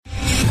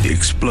The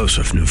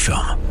explosive new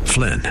film,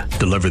 Flynn,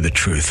 deliver the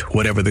truth,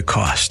 whatever the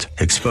cost,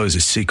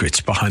 exposes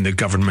secrets behind the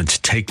government's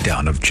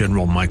takedown of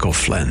General Michael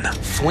Flynn.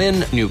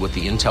 Flynn knew what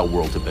the intel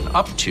world had been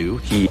up to.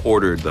 He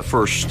ordered the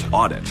first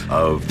audit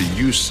of the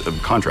use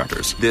of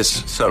contractors.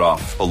 This set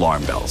off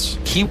alarm bells.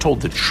 He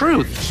told the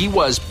truth. He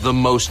was the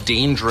most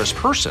dangerous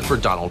person for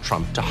Donald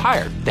Trump to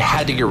hire. They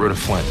had to get rid of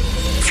Flynn.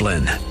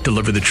 Flynn,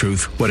 deliver the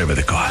truth, whatever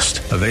the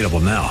cost. Available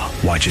now.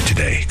 Watch it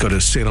today. Go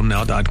to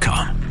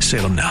salemnow.com.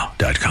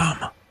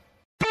 salemnow.com.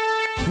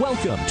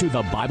 Welcome to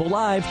the Bible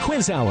Live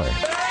Quiz Hour.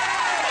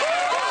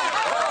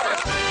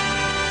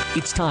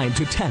 It's time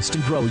to test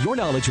and grow your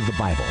knowledge of the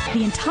Bible.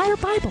 The entire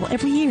Bible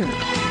every year.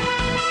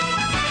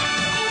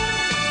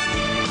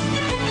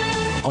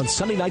 On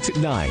Sunday nights at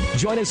 9,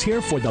 join us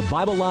here for the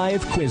Bible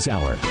Live Quiz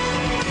Hour.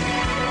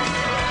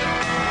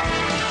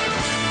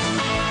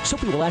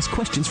 Soapy will ask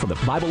questions from the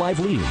Bible Live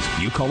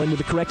leaders. You call in with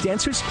the correct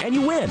answers, and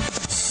you win.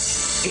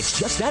 It's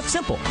just that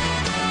simple.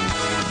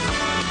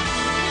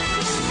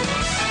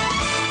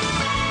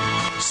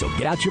 So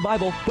get out your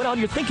Bible, put on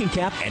your thinking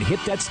cap, and hit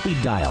that speed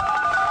dial.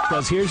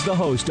 Because here's the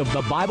host of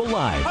the Bible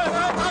Live,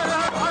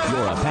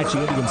 your Apache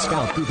Indian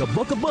scout through the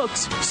book of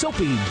books,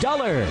 Soapy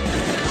Dollar.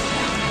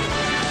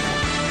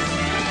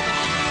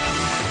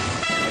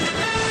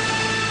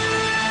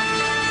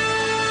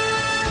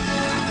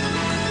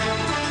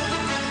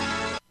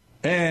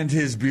 And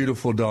his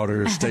beautiful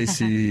daughter,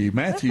 Stacy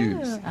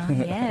Matthews. Oh,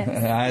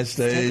 yes. Hi,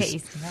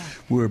 Stace.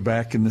 We're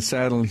back in the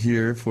saddle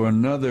here for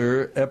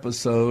another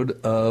episode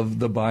of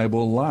the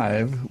Bible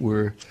Live.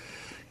 We're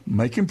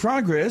making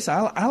progress.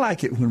 I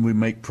like it when we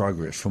make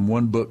progress from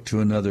one book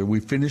to another. We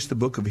finished the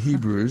book of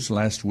Hebrews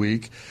last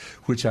week,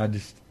 which I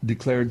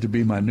declared to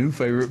be my new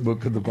favorite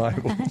book of the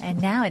Bible.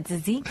 And now it's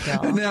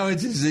Ezekiel. Now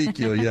it's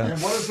Ezekiel, yeah.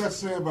 And what does that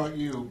say about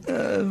you?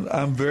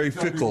 I'm very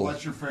fickle.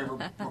 What's your favorite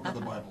book of the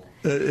Bible?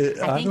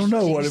 I don't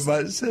know what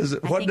it says.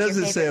 What does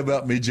it say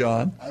about me,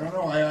 John? I don't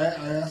know. I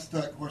asked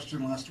that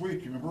question last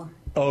week, you remember?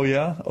 Oh,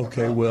 yeah?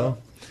 Okay, well.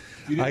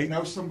 You didn't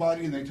know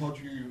somebody and they told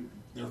you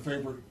their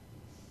favorite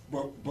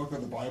book of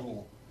the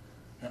Bible.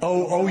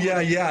 Oh,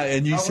 yeah.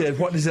 And you said,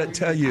 what does that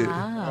tell you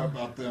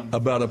about them?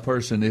 About a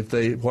person, if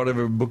they,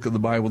 whatever book of the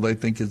Bible they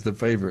think is the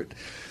favorite.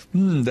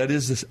 It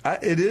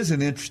is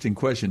an interesting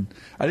question.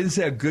 I didn't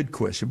say a good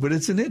question, but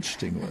it's an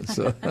interesting one.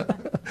 So,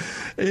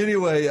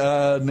 anyway,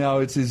 now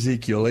it's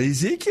Ezekiel.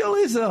 Ezekiel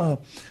is a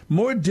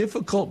more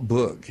difficult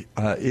book.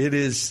 It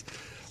is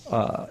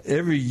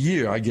every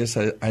year, I guess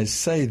I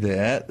say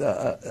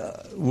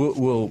that.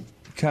 We'll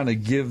kind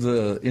of give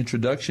the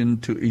introduction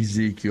to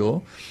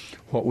Ezekiel,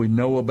 what we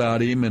know about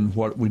him and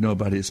what we know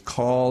about his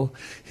call.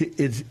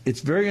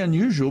 It's very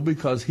unusual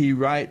because he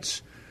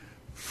writes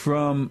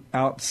from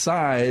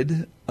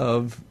outside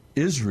of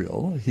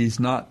Israel. He's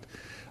not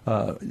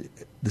the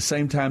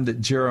same time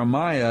that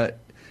Jeremiah,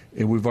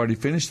 and we've already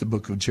finished the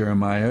book of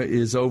Jeremiah,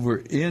 is over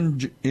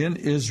in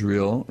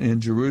Israel,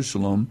 in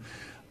Jerusalem,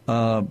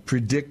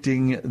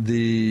 predicting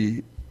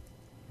the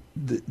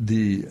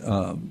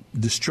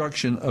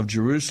destruction of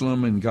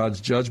Jerusalem and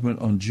God's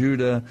judgment on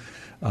Judah,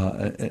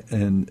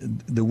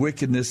 and the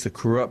wickedness, the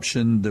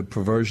corruption, the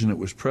perversion that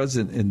was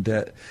present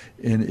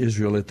in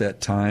Israel at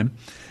that time.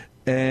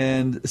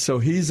 And so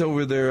he's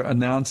over there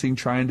announcing,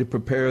 trying to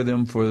prepare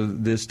them for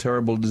this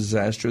terrible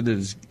disaster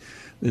that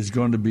is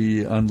going to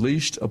be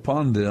unleashed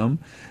upon them,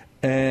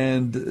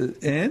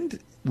 and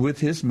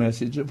with his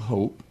message of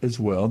hope as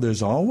well.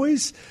 There's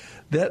always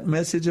that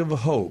message of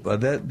hope.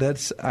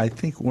 That's, I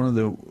think, one of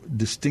the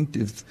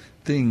distinctive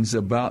things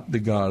about the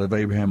God of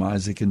Abraham,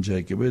 Isaac, and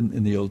Jacob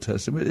in the Old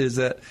Testament is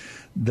that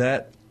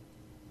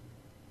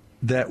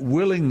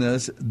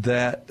willingness,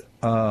 that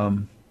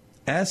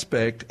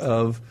aspect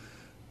of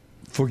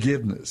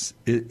forgiveness.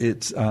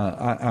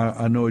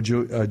 I know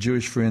a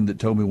Jewish friend that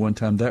told me one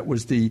time that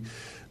was the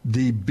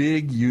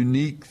big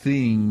unique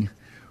thing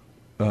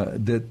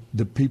that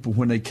the people,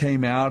 when they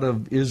came out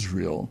of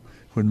Israel,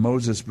 when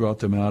Moses brought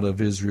them out of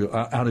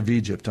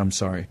Egypt,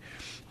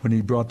 when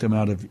he brought them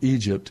out of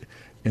Egypt,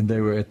 and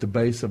they were at the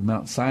base of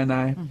Mount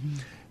Sinai,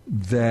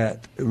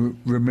 that,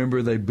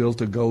 remember, they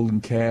built a golden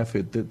calf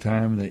at the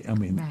time.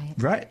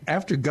 Right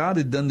after God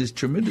had done this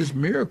tremendous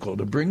miracle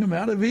to bring them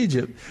out of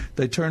Egypt,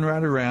 they turned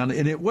right around,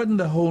 and it wasn't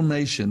the whole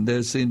nation.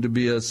 There seemed to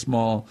be a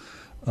small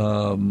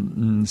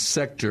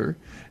sector,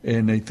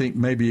 and they think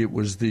maybe it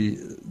was the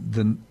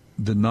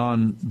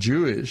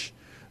non-Jewish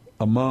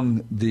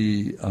among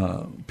the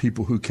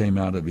people who came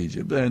out of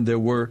Egypt, and there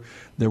were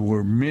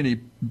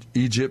many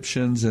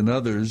Egyptians and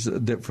others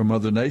that from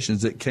other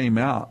nations that came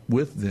out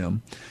with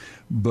them.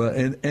 But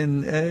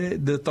and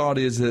the thought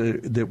is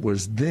that it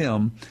was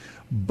them,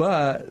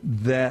 but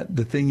that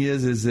the thing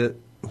is that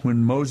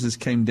when Moses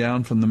came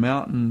down from the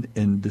mountain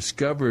and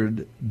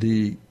discovered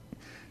the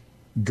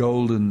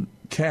golden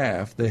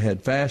calf they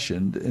had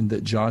fashioned and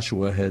that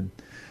Joshua had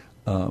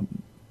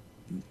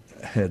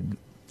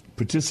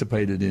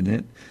participated in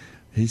it,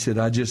 he said,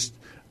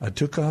 I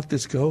took off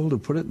this gold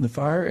and put it in the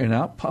fire, and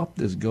out popped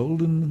this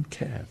golden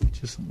calf.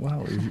 Just,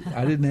 wow,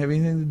 I didn't have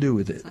anything to do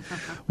with it.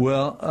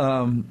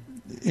 Well,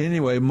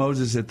 anyway,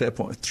 Moses at that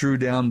point threw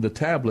down the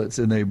tablets,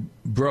 and they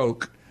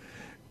broke.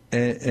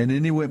 And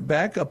then he went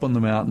back up on the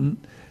mountain,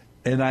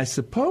 and I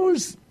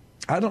suppose,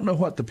 I don't know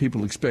what the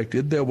people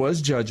expected. There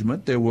was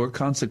judgment. There were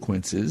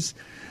consequences.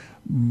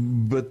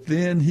 But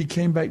then he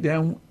came back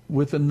down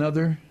with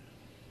another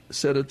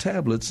set of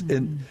tablets,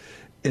 and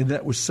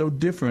that was so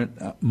different.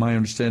 My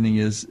understanding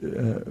is,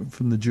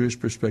 from the Jewish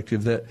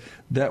perspective,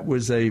 that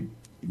was a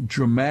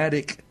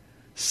dramatic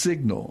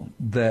signal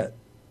that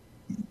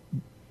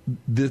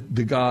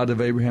the God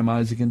of Abraham,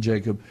 Isaac, and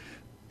Jacob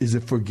is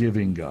a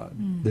forgiving God,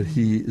 that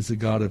he is a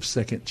God of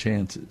second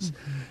chances.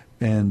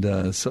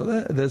 And so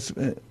that's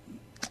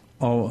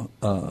all,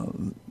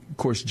 of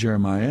course,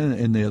 Jeremiah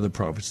and the other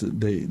prophets,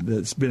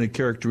 that's been a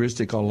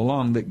characteristic all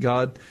along, that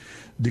God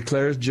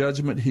declares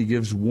judgment. He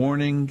gives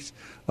warnings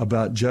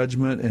about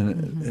judgment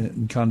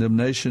and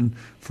condemnation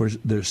for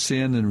their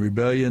sin and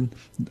rebellion,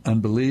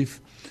 unbelief,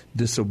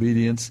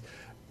 disobedience.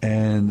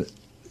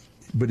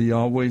 But he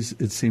always,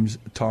 it seems,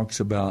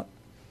 talks about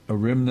a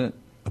remnant,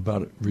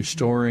 about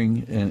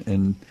restoring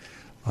and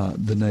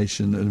the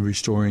nation and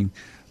restoring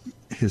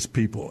his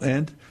people.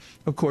 And,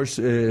 of course,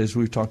 as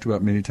we've talked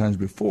about many times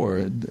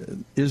before,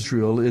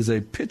 Israel is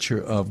a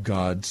picture of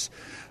God's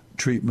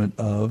treatment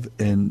of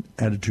and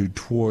attitude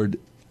toward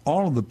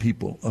all of the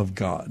people of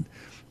God.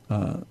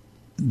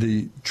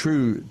 The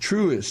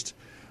truest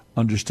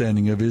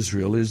understanding of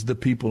Israel is the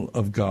people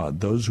of God,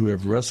 those who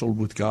have wrestled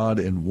with God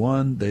and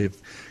won. They've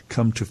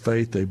come to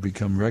faith. They've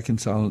become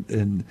reconciled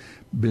and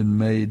been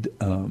made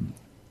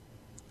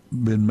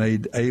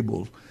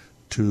able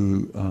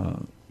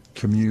to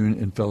commune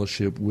and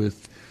fellowship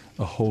with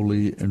a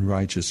holy and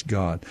righteous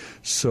God.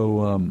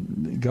 So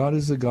God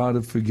is a God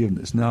of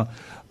forgiveness. Now,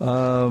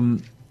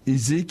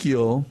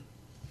 Ezekiel,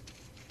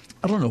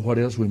 I don't know what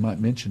else we might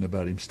mention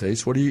about him,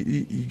 Stace. What do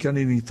you got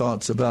any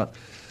thoughts about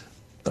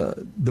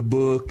the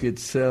book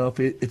itself?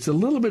 It's a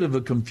little bit of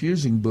a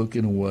confusing book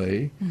in a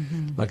way.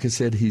 Like I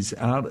said, he's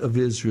out of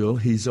Israel.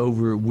 He's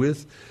over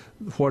with,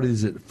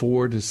 4,000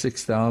 to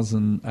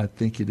 6,000, I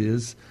think it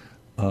is,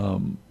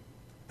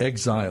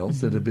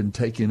 exiles that have been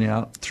taken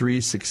out.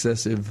 3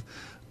 successive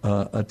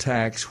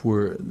attacks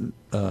where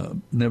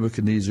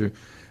Nebuchadnezzar,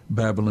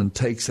 Babylon,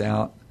 takes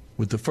out.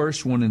 With the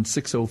first one in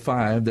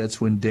 605,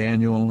 that's when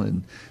Daniel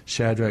and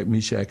Shadrach,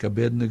 Meshach,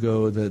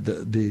 Abednego,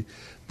 the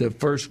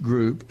first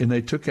group, and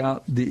they took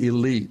out the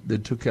elite. They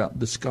took out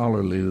the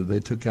scholarly. They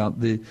took out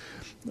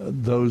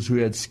those who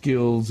had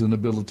skills and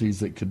abilities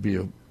that could be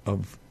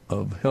of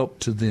help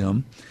to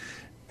them.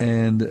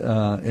 And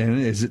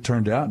as it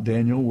turned out,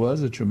 Daniel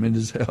was a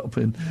tremendous help,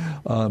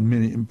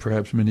 and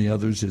perhaps many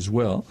others as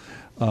well.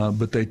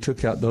 But they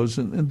took out those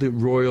in the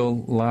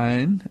royal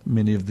line,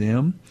 many of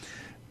them.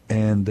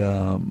 And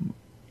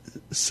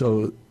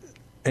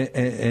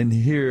and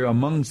here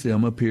amongst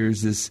them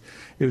appears it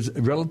was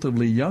a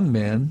relatively young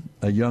man,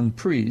 a young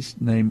priest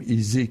named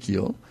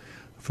Ezekiel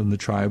from the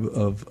tribe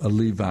of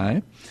Levi.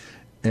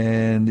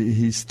 And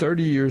he's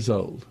 30 years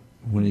old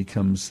when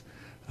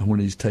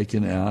he's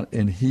taken out.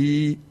 And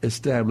he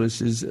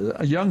establishes,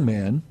 a young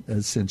man,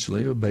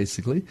 essentially, or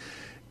basically,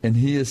 and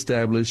he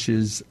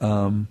establishes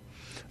a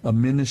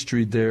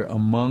ministry there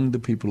among the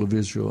people of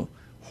Israel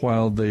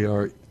while they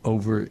are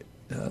over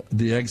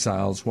the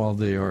exiles, while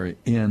they are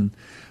in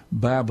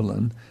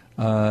Babylon.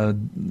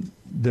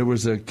 There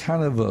was a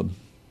kind of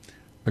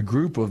a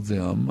group of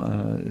them,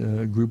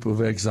 a group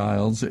of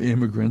exiles,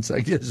 immigrants, I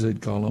guess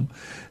they'd call them,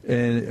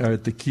 and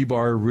at the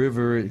Kibar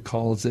River, it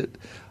calls it,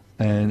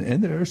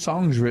 and there are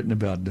songs written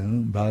about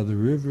them, by the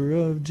river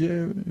of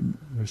Jeremy,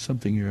 or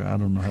something. I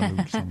don't know how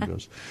the song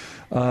goes.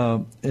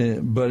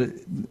 But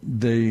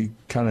they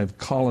kind of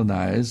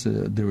colonized.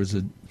 There was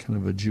a kind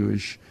of a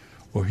Jewish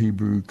or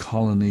Hebrew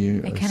colony.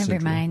 It kind of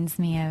reminds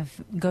me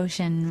of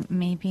Goshen,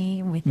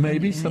 maybe.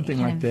 Maybe something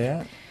like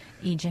that.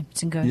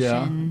 Egypt,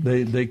 Goshen.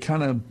 Yeah, they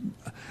kind of.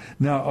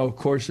 Now, of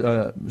course,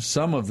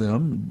 some of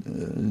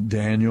them,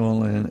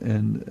 Daniel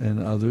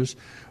and others,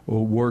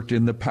 worked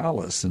in the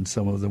palace, and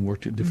some of them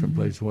worked at different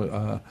places.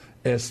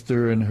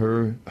 Esther and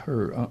her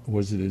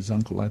was it his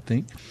uncle, I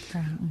think,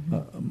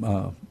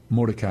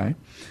 Mordecai.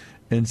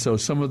 And so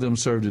some of them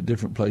served at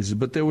different places,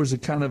 but there was a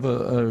kind of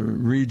a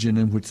region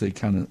in which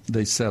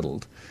they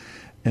settled.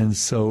 And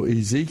so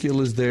Ezekiel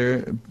is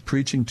there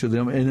preaching to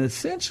them and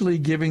essentially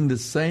giving the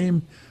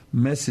same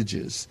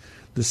messages,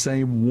 the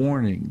same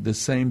warning, the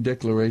same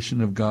declaration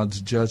of God's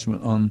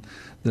judgment on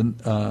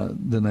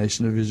the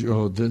nation of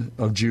Israel,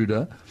 of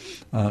Judah.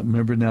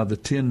 Remember now, the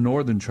 10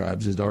 northern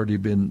tribes had already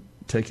been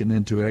taken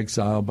into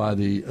exile by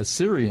the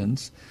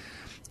Assyrians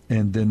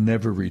and then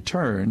never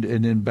returned.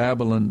 And then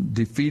Babylon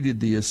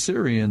defeated the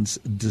Assyrians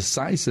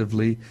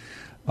decisively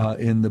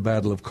in the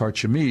Battle of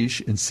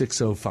Carchemish in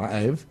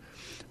 605.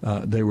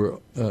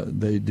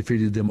 They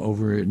defeated them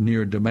over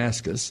near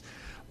Damascus,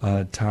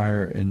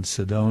 Tyre and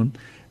Sidon.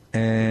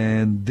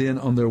 And then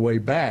on their way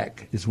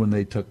back is when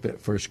they took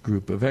that first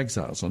group of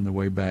exiles on their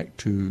way back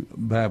to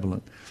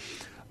Babylon.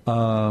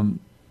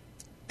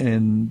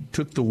 And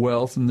took the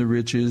wealth and the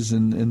riches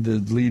and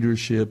the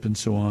leadership and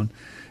so on.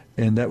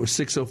 And that was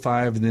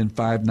 605, and then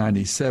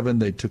 597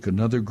 they took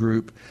another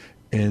group,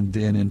 and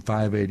then in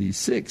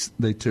 586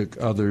 they took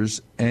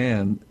others,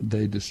 and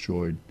they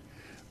destroyed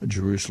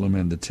Jerusalem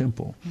and the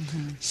temple.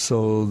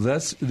 So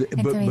that's,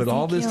 but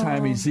all this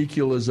time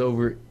Ezekiel is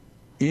over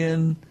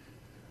in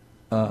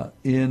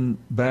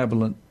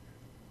Babylon,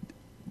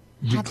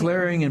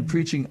 declaring and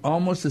preaching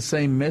almost the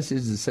same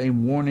message, the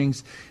same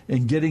warnings,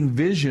 and getting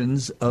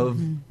visions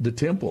of the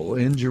temple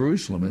in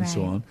Jerusalem and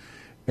so on.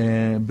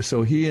 And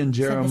so he and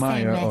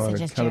Jeremiah are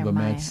kind of a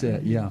match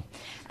set. Yeah.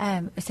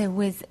 So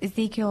was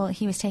Ezekiel,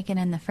 he was taken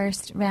in the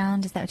first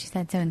round? Is that what you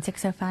said? So in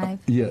 605?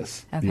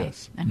 Yes. Okay.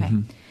 Yes.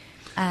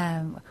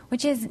 Okay.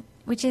 Which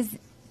is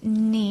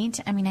neat.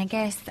 I mean, I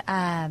guess,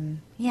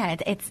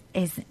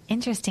 it's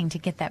interesting to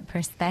get that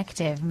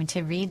perspective. I mean,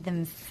 to read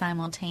them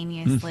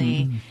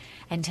simultaneously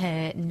and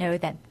to know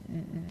that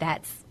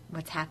that's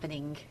what's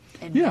happening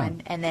in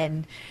one. And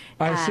then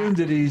I assume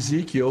that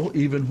Ezekiel,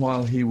 even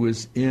while he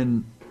was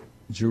in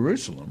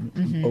Jerusalem,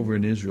 over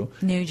in Israel,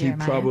 he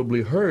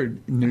probably heard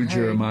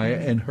Jeremiah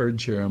and heard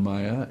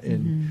Jeremiah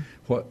and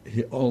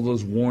all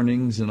those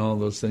warnings and all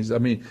those things. I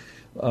mean,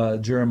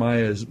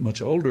 Jeremiah is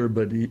much older,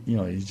 but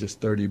he's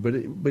just 30.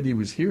 But he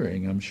was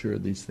hearing, I'm sure,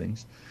 these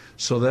things.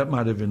 So that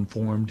might have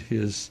informed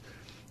his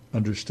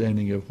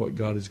understanding of what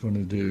God is going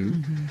to do.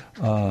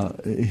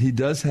 He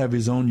does have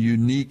his own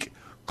unique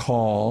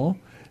call.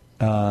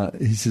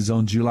 He says,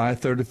 on July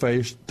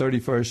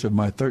 31st of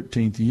my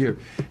 13th year.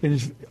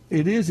 And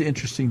it is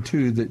interesting,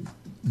 too,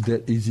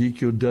 that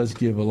Ezekiel does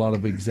give a lot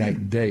of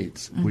exact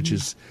dates, which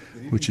is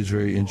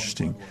very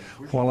interesting.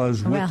 While I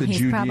was with the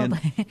Judean...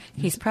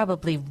 he's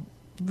probably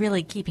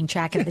really keeping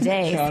track of the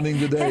days. Counting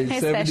the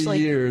days, 70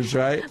 years,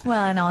 right?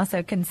 Well, and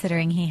also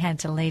considering he had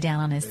to lay down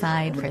on his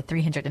side for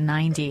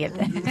 390.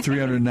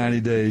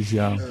 390 days,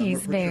 yeah.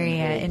 He's very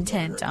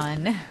intent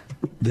on...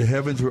 The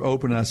heavens were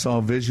open. I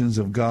saw visions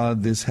of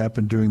God. This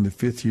happened during the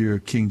 5th year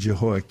of King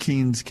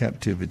Jehoiakim's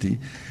captivity.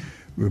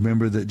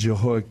 Remember that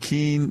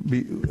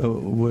Jehoiakim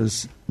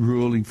was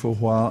ruling for a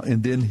while,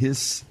 and then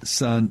his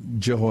son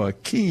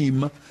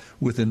Jehoiakim,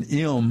 with an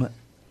M,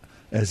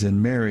 as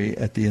in Mary,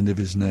 at the end of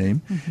his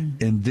name,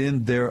 and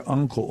then their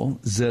uncle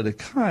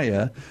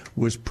Zedekiah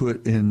was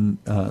put on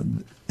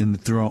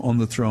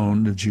the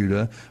throne of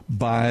Judah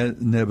by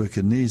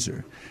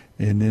Nebuchadnezzar.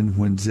 And then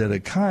when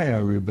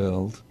Zedekiah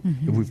rebelled,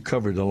 we've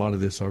covered a lot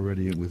of this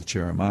already with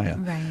Jeremiah.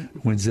 Right.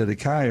 When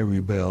Zedekiah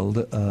rebelled,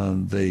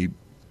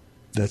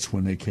 that's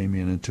when they came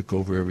in and took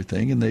over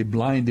everything, and they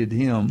blinded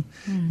him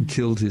and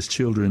killed his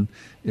children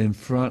in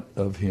front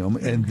of him.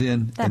 And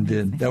then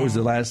that was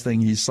the last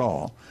thing he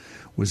saw,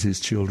 was his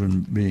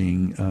children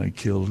being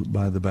killed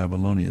by the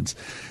Babylonians,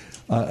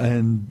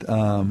 and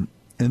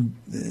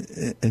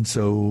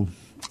so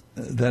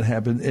that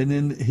happened. And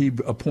then he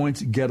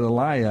appoints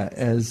Gedaliah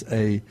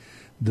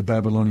the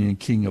Babylonian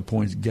king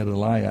appoints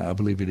Gedaliah, I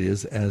believe it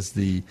is, as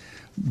the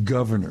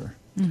governor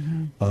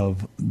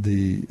of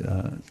the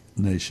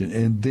nation.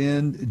 And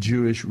then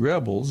Jewish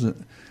rebels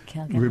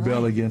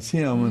rebel against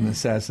him and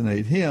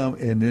assassinate him,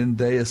 and then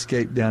they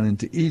escape down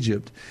into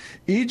Egypt.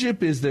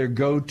 Egypt is their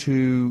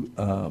go-to.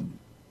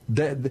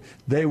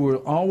 They were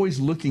always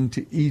looking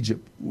to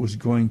Egypt was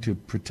going to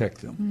protect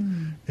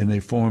them. And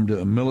they formed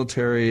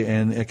military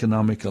and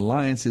economic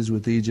alliances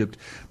with Egypt.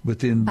 But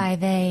then, by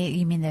they,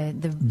 you mean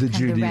the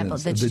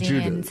Judeans, the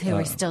Judeans who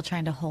were still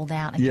trying to hold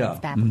out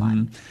against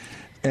Babylon.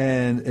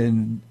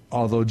 And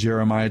although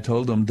Jeremiah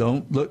told them,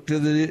 don't look to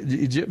the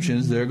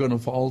Egyptians, they're going to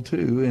fall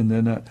too. And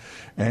then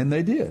and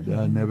they did.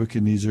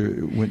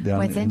 Nebuchadnezzar went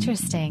down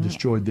and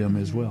destroyed them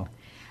as well.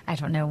 I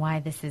don't know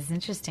why this is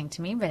interesting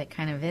to me, but it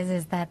kind of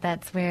is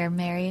that's where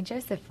Mary and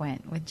Joseph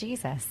went with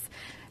Jesus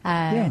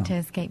to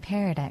escape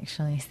Herod,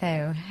 actually.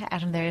 So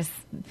there's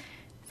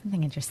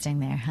something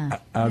interesting there, huh?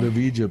 Out of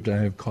Egypt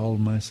I have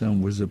called my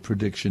son was a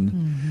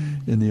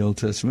prediction in the Old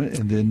Testament.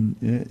 And then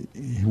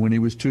when he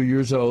was 2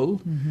 years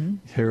old,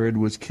 Herod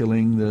was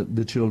killing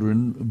the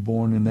children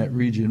born in that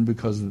region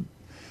because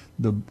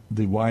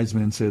the wise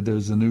men said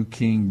there's a new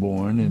king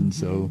born, and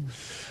so...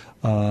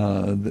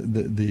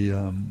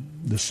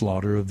 the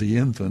slaughter of the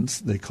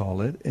infants, they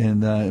call it, and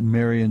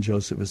Mary and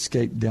Joseph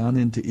escaped down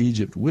into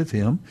Egypt with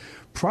him,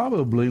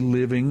 probably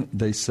living,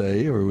 they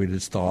say, or it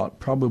is thought,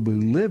 probably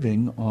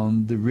living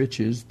on the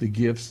riches, the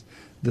gifts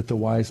that the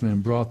wise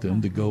men brought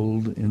them, the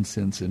gold,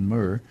 incense, and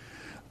myrrh,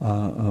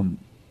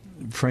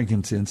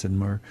 frankincense and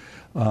myrrh.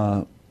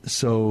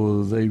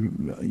 So they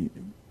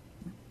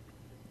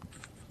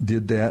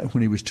did that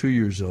when he was 2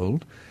 years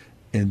old.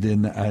 And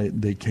then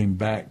they came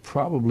back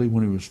probably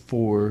when he was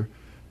 4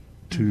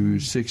 to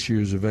 6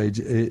 years of age.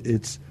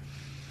 It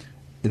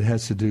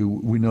has to do.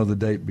 We know the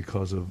date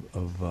because of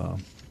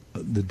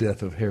the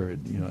death of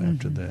Herod.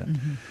 After that.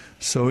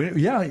 So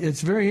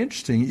it's very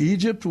interesting.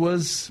 Egypt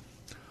was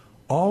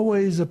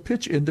always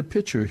in the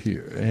picture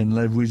here, and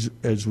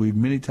as we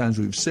many times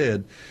we've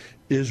said,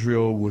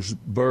 Israel was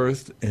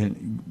birthed,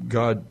 and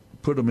God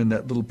put them in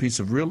that little piece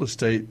of real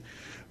estate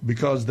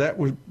because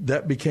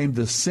that became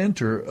the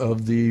center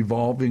of the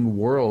evolving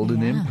world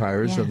and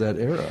empires of that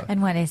era.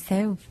 And what is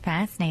so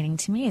fascinating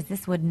to me is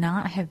this would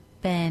not have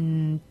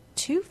been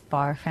too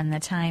far from the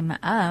time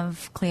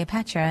of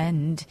Cleopatra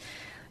and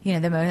some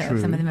of the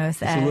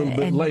most. It's a little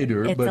bit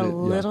later, it's but a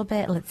little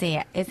bit. Let's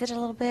see, is it a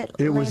little bit?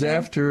 It was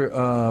after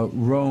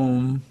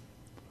Rome.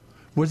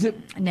 Was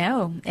it?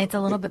 No, it's a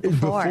little bit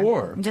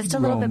before. Just a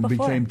little bit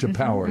before. Became to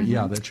power. Mm-hmm.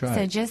 Yeah, that's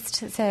right.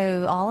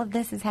 So all of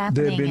this is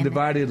happening. They've been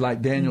divided,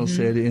 like Daniel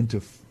said, into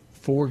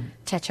 4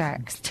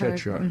 tetrarchs.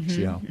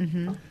 Yeah.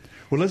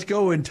 Well, let's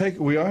go and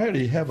we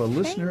already have a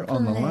listener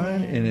on the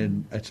line,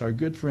 and it's our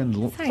good friend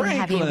Franklin. Sorry to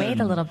have you wait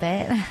a little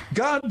bit.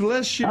 God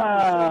bless you.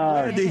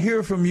 Glad to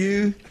hear from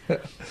you.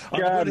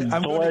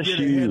 I'm going to get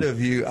ahead of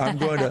you. I'm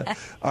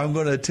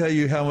going to tell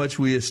you how much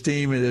we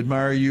esteem and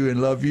admire you and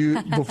love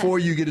you before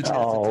you get a chance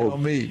to tell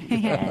me.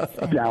 Yes.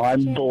 Now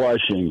I'm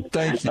blushing.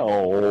 Thank you.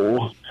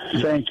 Oh,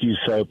 thank you,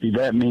 Soapy.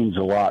 That means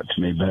a lot to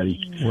me,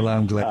 buddy. Well,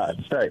 I'm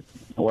glad.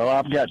 Well,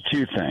 I've got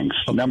 2 things.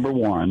 Okay. Number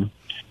one,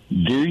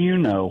 do you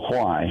know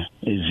why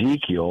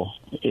Ezekiel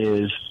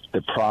is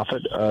the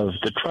prophet of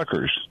the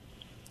truckers?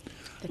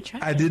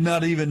 I did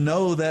not even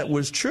know that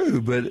was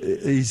true, but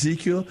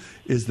Ezekiel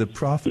is the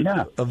prophet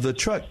of the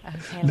truck.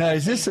 Okay, now,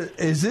 is this a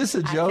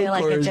joke? I feel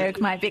like a joke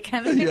might be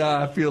coming.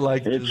 Yeah, I feel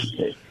like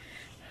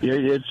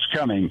it's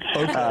coming.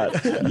 Okay.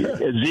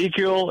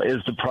 Ezekiel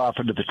is the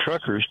prophet of the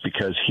truckers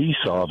because he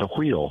saw the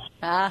wheel.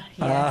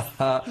 Yes.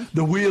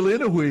 The wheel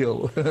in a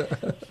wheel.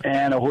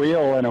 And a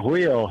wheel and a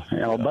wheel,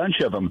 a bunch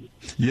of them.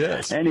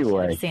 Yes.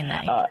 Anyway, I've seen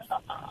that.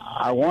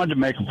 I wanted to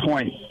make a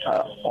point.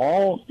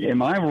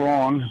 Am I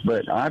wrong?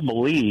 But I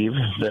believe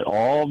that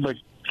all the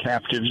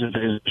captives of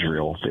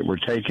Israel that were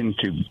taken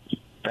to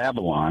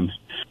Babylon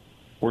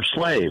were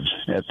slaves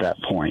at that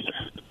point.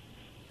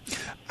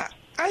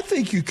 I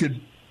think you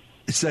could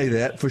say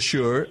that for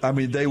sure. I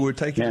mean, they were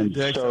taken.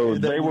 And so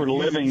they were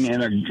living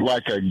in a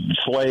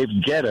slave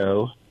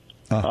ghetto,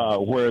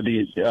 where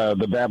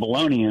the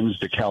Babylonians,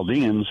 the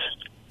Chaldeans,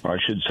 or I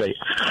should say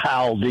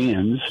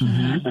Chaldeans,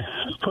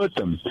 put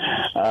them.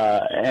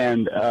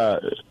 And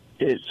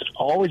it's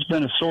always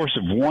been a source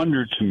of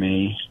wonder to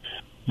me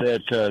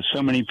that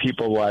so many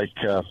people like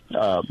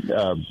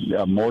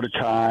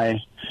Mordecai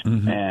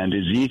and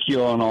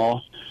Ezekiel and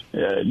all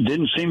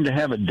didn't seem to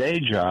have a day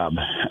job.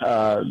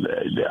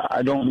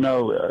 I don't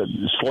know.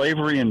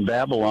 Slavery in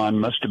Babylon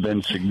must have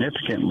been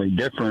significantly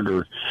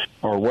different,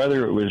 or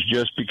whether it was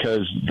just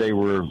because they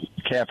were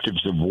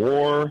captives of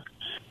war,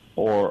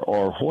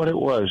 or what it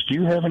was. Do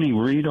you have any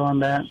read on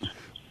that?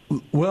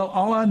 Well,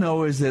 all I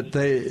know is that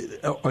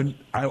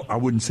I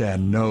wouldn't say I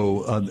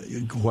know.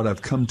 What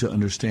I've come to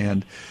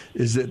understand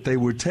is that they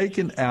were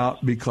taken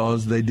out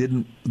because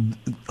a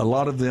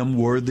lot of them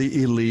were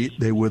the elite,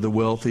 they were the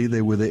wealthy,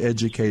 they were the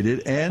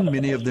educated, and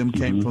many of them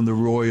came from the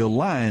royal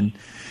line.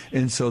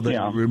 And so they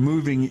were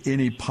removing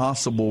any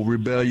possible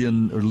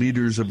rebellion or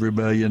leaders of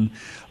rebellion,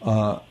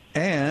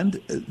 and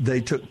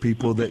they took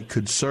people that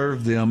could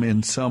serve them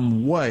in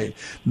some way.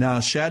 Now,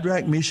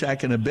 Shadrach,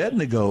 Meshach, and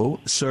Abednego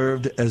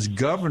served as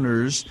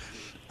governors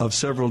of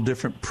several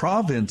different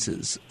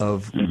provinces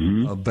of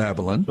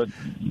Babylon. But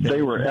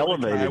they were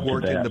elevated to that.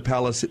 Worked in the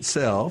palace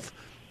itself,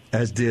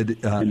 as did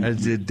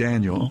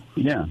Daniel.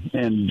 Yeah,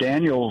 and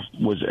Daniel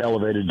was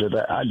elevated to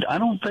that. I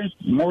don't think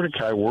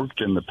Mordecai worked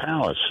in the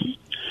palace.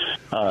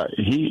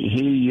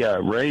 He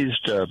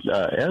raised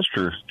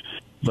Esther.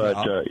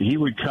 But he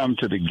would come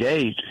to the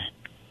gate,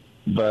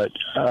 but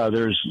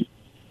there's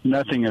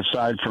nothing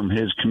aside from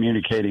his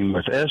communicating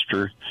with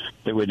Esther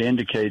that would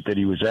indicate that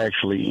he was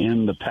actually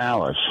in the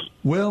palace.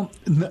 Well,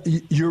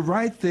 you're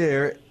right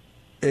there.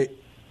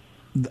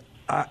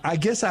 I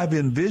guess I've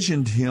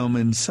envisioned him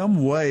in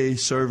some way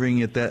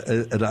serving at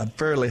a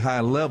fairly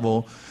high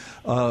level,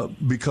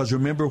 because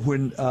remember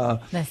when the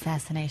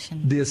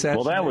assassination.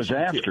 Well, that was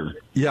after.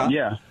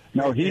 Yeah.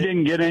 No, he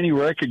didn't get any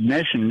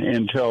recognition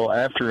until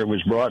after it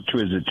was brought to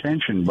his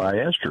attention by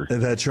Esther.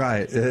 That's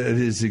right. It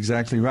is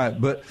exactly right.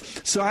 But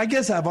so I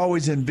guess I've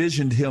always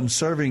envisioned him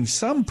serving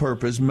some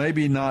purpose,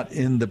 maybe not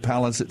in the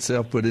palace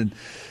itself, but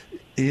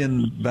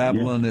in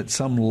Babylon at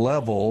some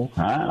level.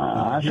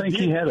 I think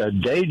he had a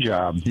day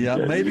job. Yeah,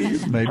 maybe.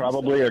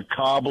 Probably a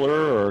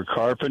cobbler or a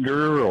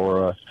carpenter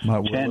or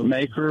a tent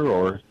maker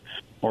or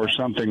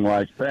something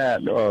like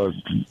that.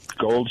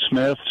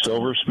 Goldsmith,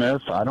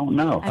 silversmith, I don't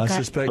know. I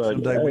suspect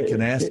someday we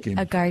can ask him.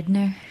 A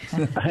gardener.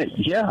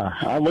 Yeah,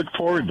 I look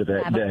forward to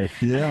that day.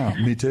 Yeah,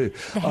 me too.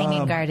 The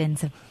hanging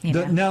gardens.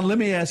 Now, let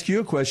me ask you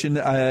a question.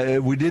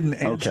 We didn't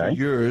answer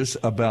yours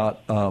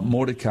about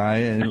Mordecai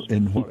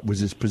and what was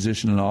his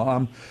position and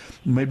all.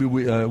 Maybe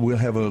we'll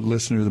have a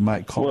listener that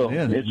might call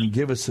in and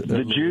give us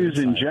the Jews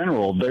in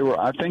general.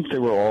 I think they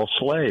were all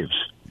slaves.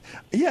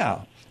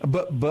 Yeah.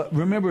 But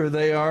remember,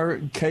 they are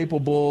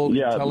capable,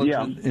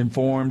 intelligent,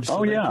 informed.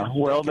 So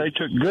they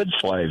took good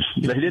slaves.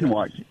 They didn't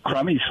want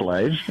crummy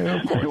slaves.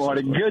 They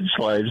wanted good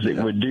slaves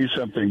that would do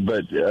something.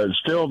 But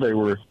still,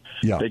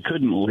 they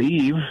couldn't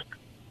leave.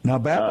 Now,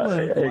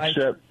 Babylon,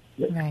 except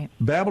Right.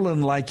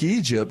 Babylon, like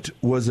Egypt,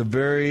 was a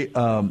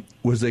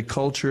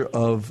culture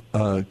of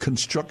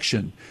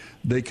construction.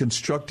 They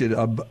constructed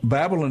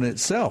Babylon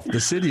itself. The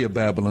city of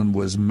Babylon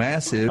was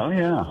massive. Oh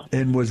yeah,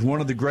 and was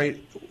one of the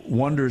great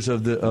wonders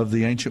of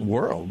the ancient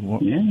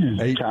world.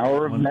 Yeah,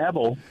 Tower of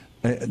Babel.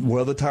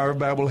 Well, the Tower of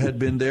Babel had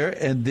been there,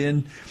 and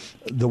then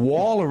the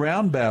wall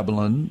around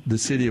Babylon, the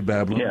city of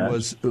Babylon,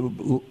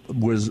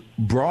 was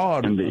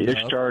broad. And the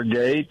Ishtar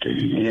Gate,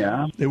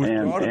 it was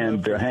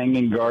and the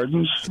Hanging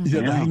Gardens.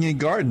 Yeah, the Hanging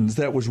Gardens.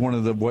 That was one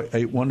of the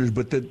 8 wonders.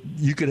 But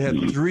you could have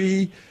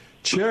 3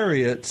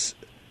 chariots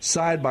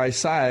side by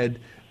side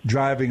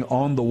driving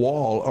on the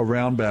wall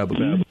around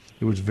Babylon.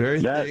 It was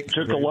very thick. That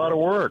took a lot of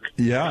work.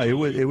 Yeah, it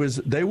was.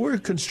 They were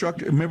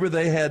constructed. Remember,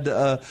 they had.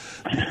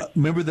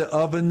 Remember the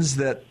ovens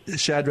that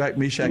Shadrach,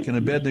 Meshach, and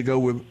Abednego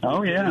were.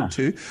 Oh yeah.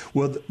 To?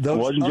 Well, those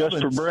wasn't ovens,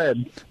 just for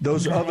bread.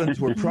 Those ovens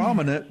were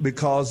prominent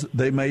because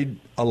they made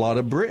a lot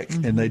of brick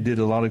and they did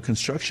a lot of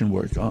construction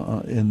work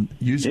in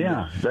using.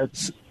 Yeah,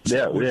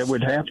 they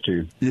would have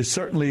to. Yeah,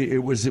 certainly,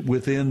 it was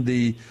within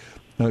the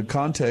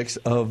context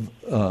of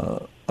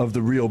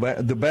the real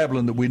the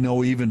Babylon that we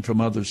know even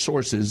from other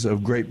sources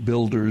of great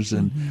builders,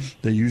 and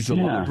they used a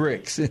lot of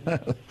bricks.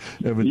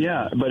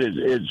 Yeah, but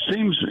it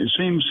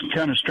seems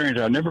kind of strange.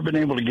 I've never been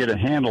able to get a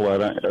handle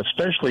on it,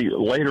 especially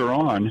later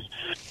on.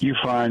 You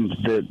find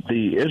that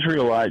the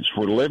Israelites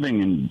were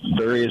living in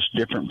various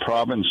different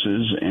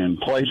provinces and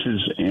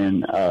places in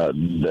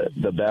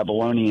the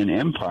Babylonian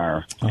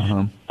Empire,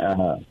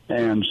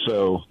 and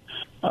so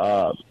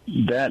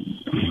that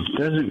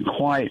doesn't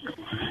quite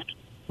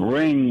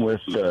ring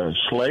with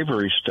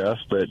slavery stuff,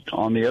 but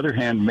on the other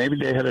hand, maybe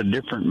they had a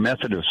different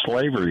method of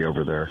slavery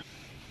over there.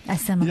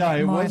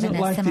 It wasn't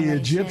like the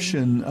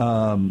Egyptian,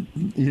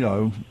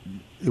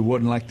 it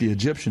wasn't like the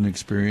Egyptian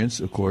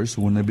experience, of course,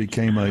 when they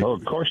became a... Oh,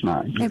 of course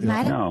not.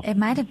 It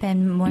might have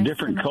been more...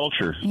 Different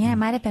culture. Yeah, it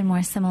might have been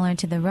more similar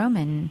to the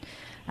Roman...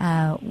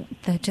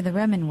 to the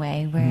Roman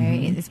way, where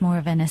it's more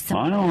of an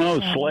assimilation. I don't know.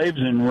 Slaves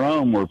in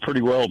Rome were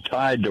pretty well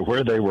tied to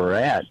where they were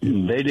at,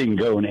 and they didn't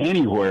go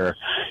anywhere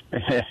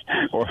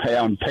or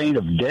on pain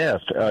of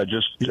death. Look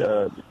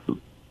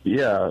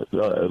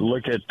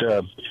at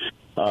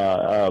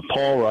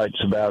Paul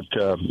writes about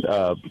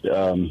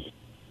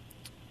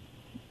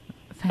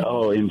in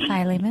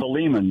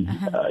Philemon,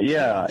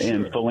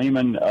 in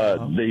Philemon,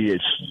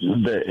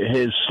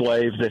 his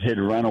slave that had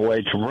run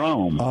away to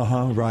Rome.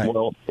 Right.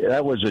 Well,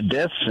 that was a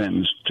death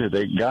sentence to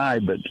the guy,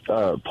 but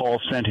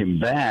Paul sent him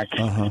back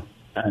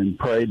and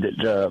prayed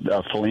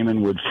that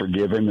Philemon would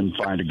forgive him and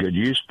find a good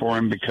use for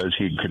him because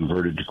he'd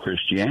converted to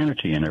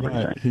Christianity and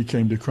everything. Right. He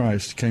came to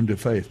Christ, came to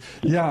faith.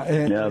 Yeah,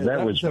 and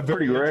that was a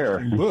pretty rare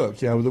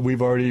book. Yeah,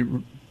 we've already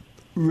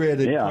read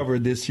and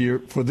covered this year.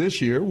 For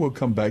this year, we'll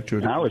come back to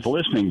it. I was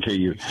listening to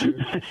you.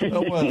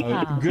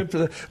 Good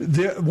for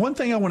that. One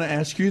thing I want to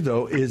ask you,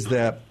 though, is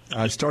that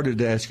I started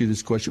to ask you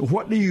this question.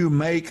 What do you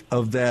make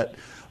of that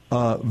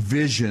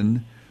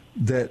vision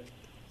that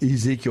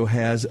Ezekiel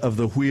has of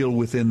the wheel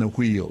within the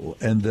wheel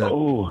and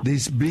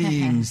these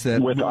beings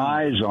that with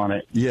eyes on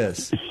it?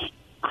 Yes.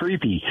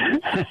 Creepy.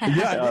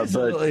 Yeah, it's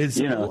a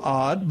little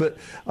odd, but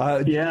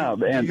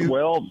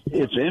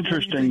it's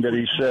interesting that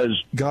he says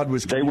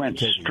they went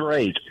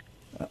straight.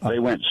 They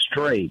went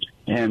straight,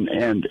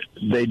 and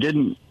they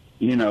didn't,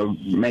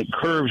 make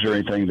curves or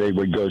anything. They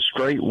would go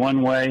straight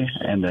one way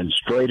and then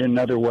straight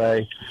another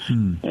way.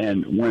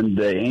 And when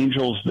the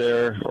angels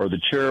there or the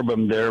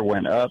cherubim there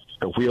went up,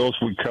 the wheels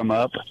would come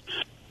up.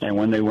 And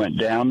when they went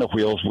down, the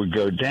wheels would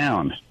go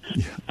down.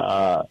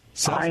 I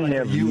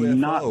have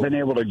not been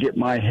able to get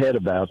my head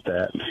about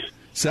that.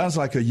 Sounds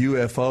like a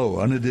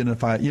UFO,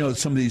 unidentified.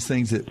 Some of these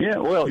things that.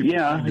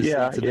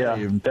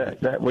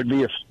 That would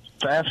be a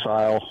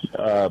facile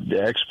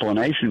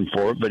explanation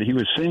for it, but he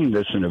was seeing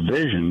this in a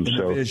vision.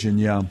 I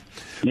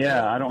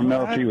don't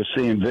know if he was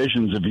seeing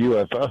visions of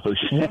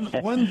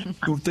UFOs. One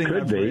thing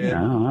could be. I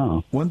don't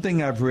know. One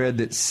thing I've read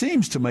that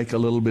seems to make a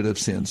little bit of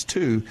sense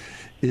too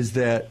is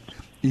that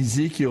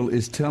Ezekiel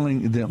is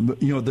telling them,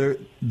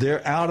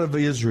 they're out of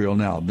Israel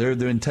now. They're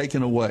been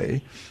taken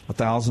away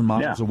 1,000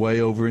 miles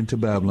away over into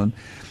Babylon.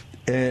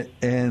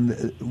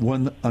 And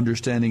one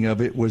understanding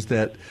of it was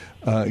that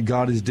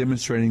God is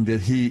demonstrating that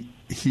he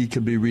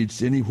can be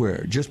reached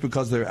anywhere. Just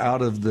because they're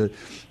out of the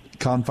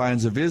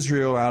confines of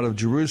Israel, out of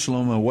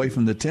Jerusalem, away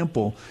from the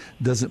temple,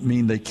 doesn't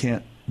mean that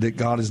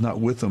God is not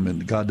with them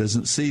and God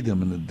doesn't see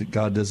them and that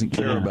God doesn't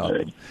care about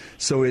them.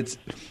 So it's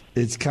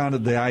kind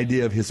of the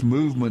idea of his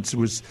movements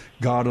was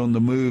God on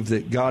the move,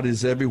 that God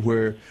is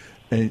everywhere,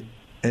 and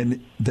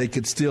they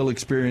could still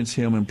experience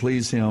him and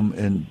please him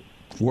and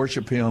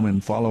worship him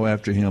and follow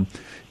after him,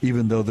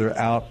 even though they're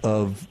out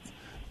of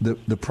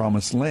the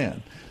promised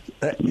land.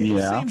 It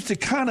seems to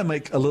kind of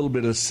make a little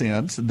bit of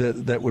sense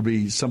that would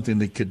be something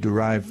that could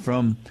derive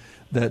from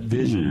that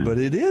vision. But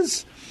it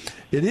is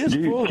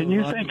can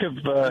you think of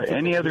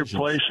any other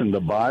place in the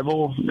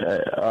Bible,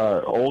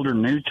 Old or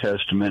New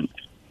Testament,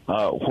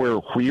 where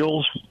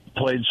wheels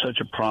played such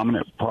a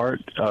prominent part?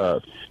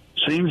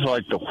 Seems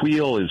like the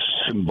wheel is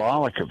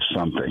symbolic of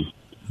something.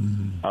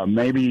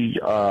 maybe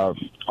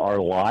our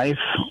life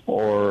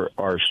or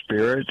our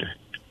spirit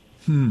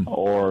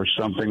or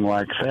something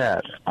like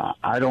that.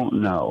 I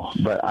don't know,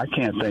 but I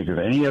can't think of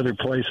any other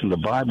place in the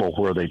Bible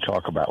where they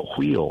talk about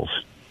wheels.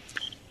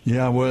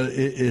 Yeah, well,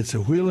 it's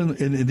a wheel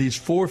in these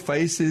four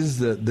faces: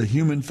 the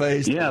human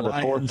face, the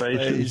four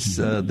faces,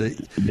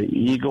 the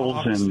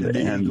eagles, and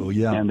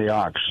the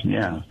ox.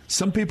 Yeah.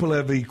 Some people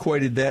have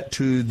equated that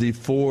to the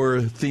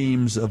four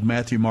themes of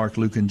Matthew, Mark,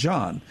 Luke, and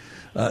John.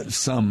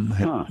 Some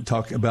have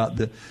talked about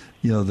the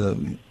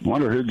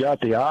Wonder who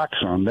got the ox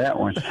on that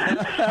one.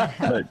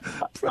 But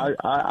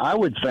I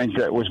would think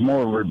that was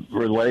more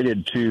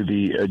related to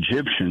the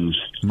Egyptians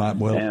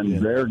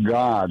their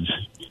gods.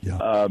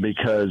 Yeah.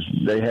 Because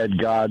they had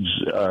gods,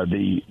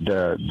 the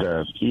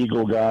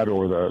eagle god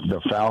or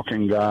the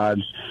falcon god,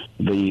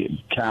 the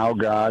cow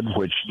god,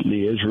 which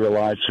the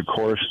Israelites, of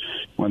course,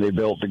 when they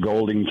built the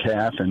golden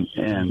calf,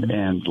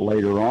 and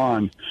later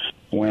on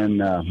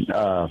when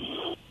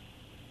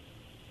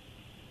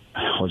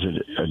was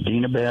it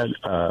Dinabad,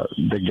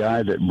 the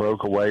guy that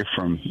broke away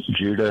from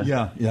Judah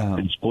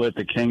and split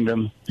the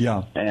kingdom,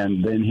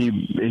 and then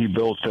he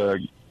built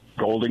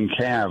golden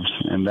calves,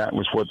 and that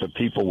was what the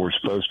people were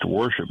supposed to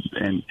worship.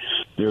 And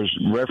there's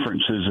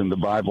references in the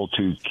Bible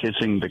to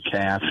kissing the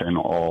calf and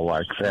all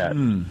like that.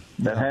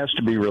 That has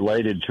to be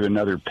related to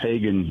another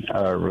pagan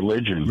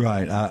religion.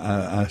 Right.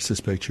 I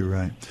suspect you're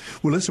right.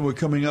 Well, listen, we're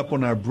coming up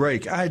on our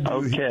break. I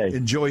do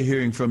enjoy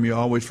hearing from you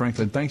always,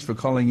 Franklin. Thanks for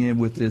calling in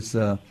with this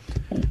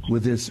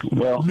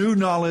new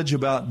knowledge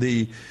about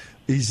the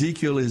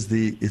Ezekiel is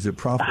a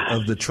prophet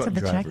of the truck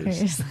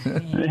drivers.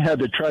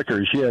 The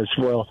truckers, yes.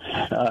 Well,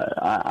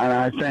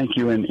 I thank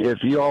you. And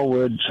if you all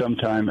would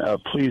sometime,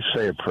 please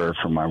say a prayer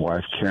for my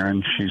wife,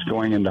 Karen. She's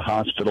going into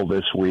hospital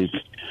this week,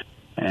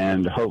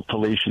 and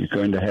hopefully she's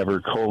going to have her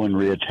colon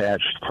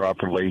reattached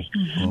properly.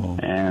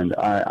 And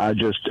I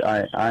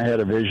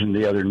had a vision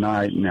the other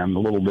night, and I'm a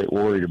little bit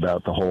worried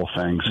about the whole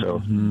thing. So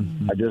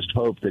I just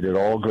hope that it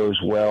all goes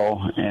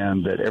well,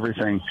 and that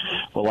everything,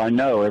 well, I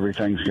know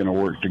everything's going to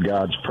work to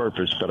God's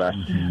purpose, but I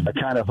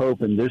kind of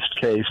hope in this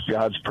case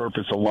God's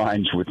purpose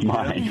aligns with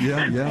mine.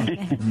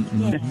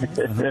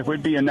 That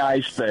would be a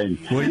nice thing.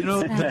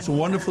 Well, that's a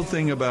wonderful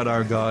thing about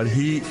our God.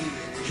 He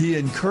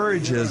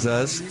encourages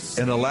us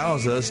and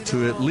allows us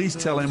to at least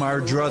tell him our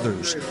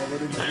druthers.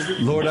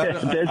 Lord,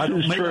 I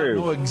may not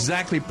know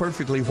exactly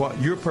perfectly what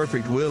your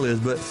perfect will is,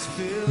 but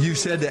you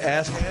said to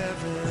ask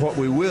what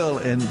we will,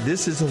 and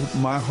this is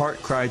my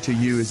heart cry to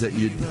you, is that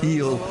you'd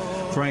heal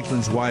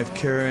Franklin's wife,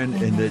 Karen,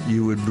 and that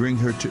you would bring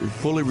her to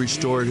fully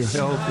restored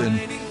health and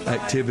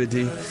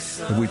activity.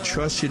 And we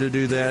trust you to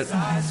do that,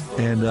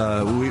 and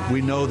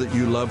we know that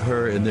you love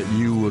her and that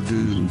you will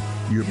do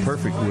your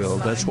perfect will.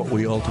 That's what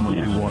we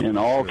ultimately want. In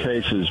all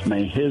cases,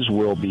 may his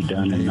will be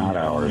done and not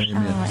ours.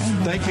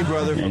 Amen. Thank you,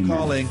 brother, for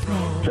calling.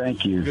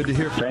 Thank you. Good to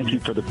hear from you. Thank you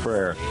for the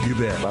prayer. You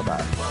bet.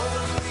 Bye-bye.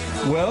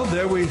 Well,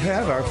 there we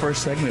have our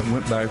first segment.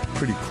 Went by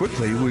pretty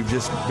quickly. We've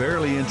just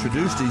barely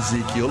introduced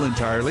Ezekiel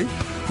entirely.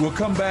 We'll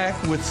come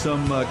back with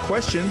some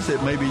questions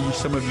that maybe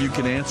some of you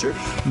can answer.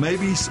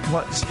 Maybe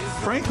what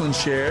Franklin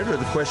shared or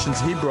the questions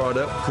he brought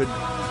up could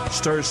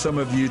stir some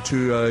of you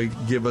to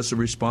give us a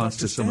response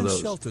to some of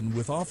those. Shelton,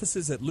 with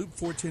offices at Loop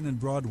 410 and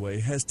Broadway,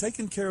 has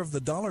taken care of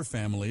the Dollar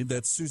family,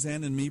 that's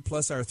Suzanne and me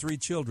plus our 3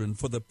 children,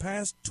 for the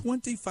past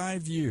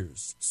 25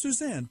 years.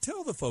 Suzanne,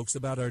 tell the folks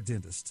about our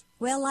dentist.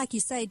 Well, like you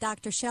say,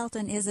 Dr.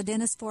 Shelton is a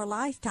dentist for a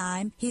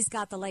lifetime. He's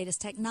got the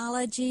latest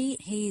technology.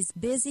 He's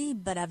busy,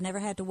 but I've never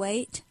had to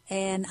wait.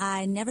 And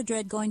I never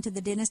dread going to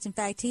the dentist. In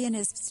fact, he and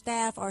his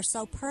staff are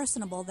so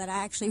personable that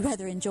I actually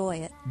rather enjoy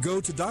it.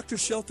 Go to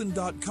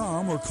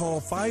drshelton.com or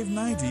call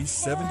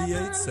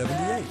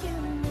 590-7878.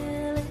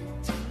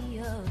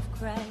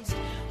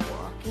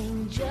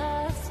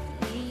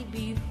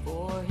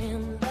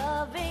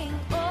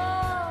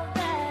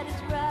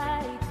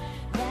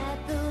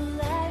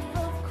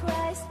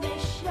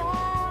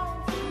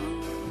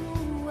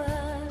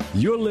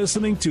 You're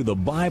listening to the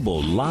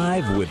Bible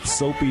Live with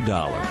Soapy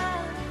Dollar.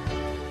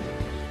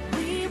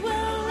 We will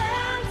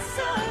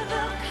answer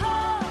the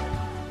call.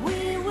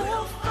 We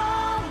will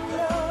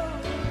follow,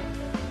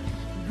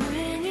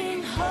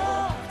 bringing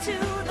hope to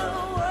the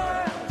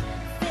world,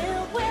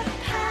 filled with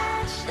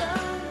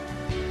passion,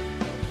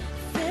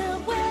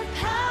 filled with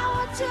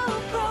power to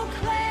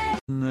proclaim.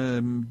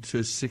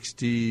 To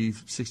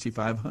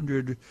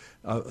 6,500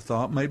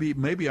 thought.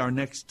 Maybe our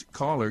next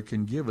caller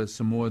can give us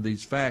some more of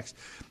these facts.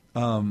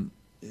 And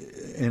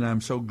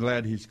I'm so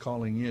glad he's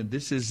calling in.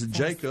 This is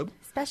Jacob.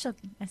 A special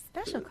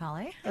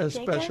caller. A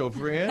special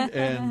friend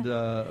and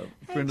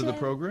friend of the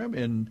program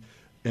and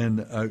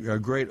a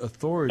great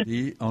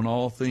authority on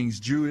all things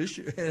Jewish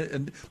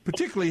and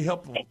particularly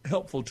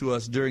helpful to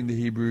us during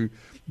the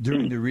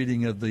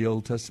reading of the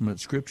Old Testament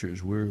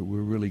scriptures. We're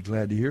really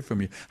glad to hear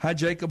from you. Hi,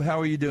 Jacob. How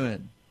are you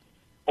doing?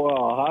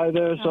 Well, hi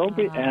there,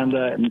 Soapy,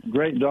 and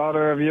great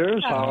daughter of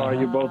yours. How are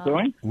you both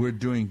doing? We're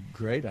doing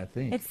great, I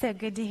think. It's so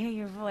good to hear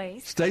your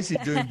voice. Stacy's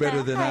doing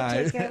better than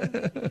I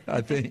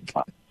think.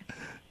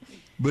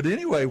 But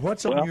anyway,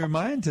 what's on your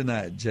mind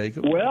tonight,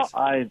 Jacob? Well,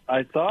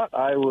 I thought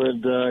I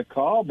would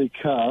call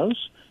because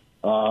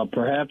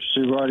perhaps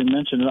you've already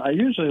mentioned it. I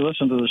usually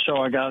listen to the show.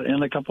 I got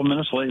in a couple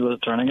minutes late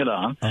with turning it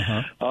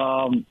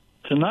on.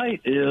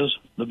 Tonight is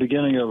the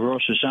beginning of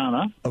Rosh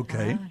Hashanah.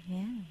 Okay.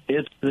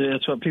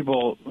 It's what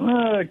people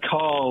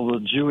call the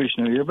Jewish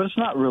New Year, but it's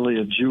not really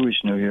a Jewish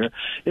New Year.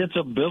 It's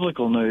a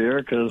biblical New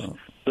Year because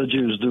the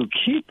Jews do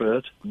keep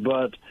it,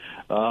 but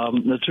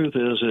the truth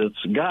is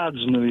it's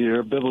God's New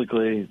Year.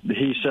 Biblically,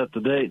 He set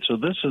the date, so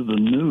this is the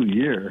New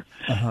Year,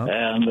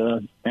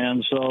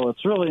 and so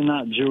it's really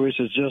not Jewish.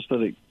 It's just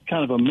that it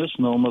kind of a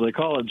misnomer. They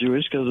call it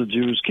Jewish because the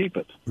Jews keep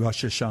it.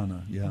 Rosh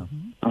Hashanah, yeah.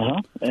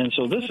 And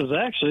so this is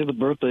actually the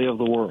birthday of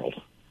the world.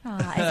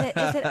 Is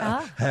it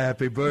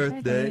Happy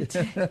birthday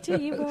to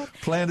you, Lord.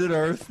 Planet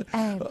Earth.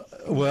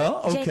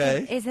 Well,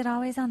 okay. Jacob, is it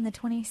always on the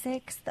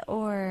 26th,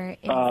 or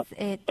is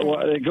it?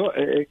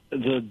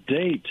 The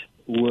date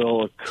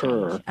will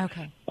occur.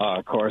 Okay.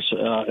 Of course,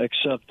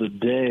 except the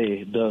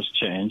day does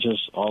change, as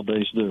all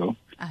days do.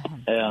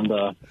 And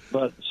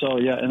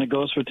and it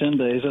goes for 10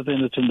 days. At the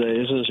end of 10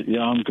 days is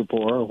Yom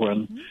Kippur,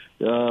 when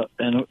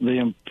and the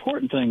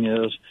important thing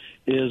is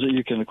that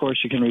you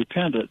can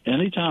repent at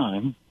any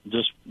time,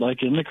 just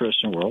like in the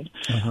Christian world.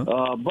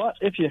 But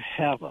if you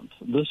haven't,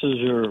 this is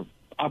your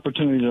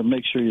opportunity to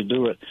make sure you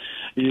do it.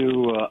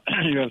 You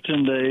have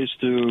 10 days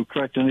to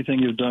correct anything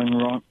you've done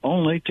wrong,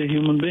 only to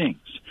human beings,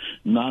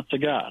 not to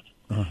God.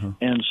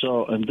 And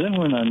then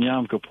when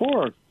Yom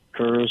Kippur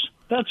occurs,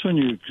 that's when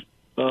you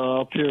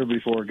appear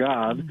before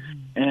God,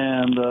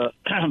 and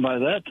by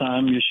that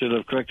time you should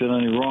have corrected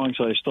any wrong.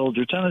 So I stole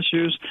your tennis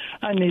shoes.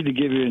 I need to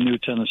give you new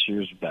tennis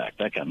shoes back,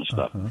 that kind of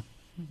stuff.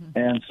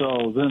 And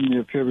so then you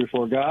appear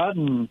before God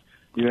and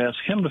you ask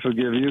Him to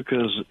forgive you,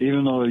 because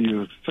even though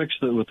you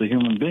fixed it with the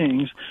human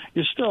beings,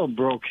 you still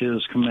broke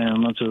His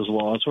commandments, His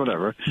laws,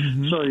 whatever.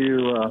 So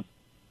you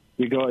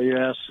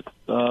ask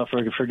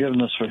for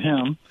forgiveness for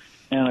Him,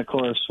 and of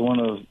course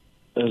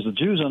as the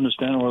Jews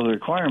understand, one of the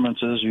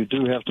requirements is you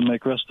do have to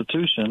make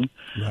restitution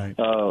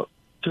to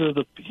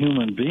the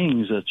human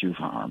beings that you've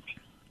harmed.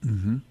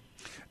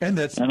 And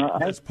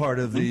that's part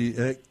of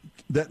the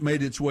that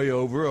made its way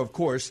over, of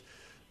course,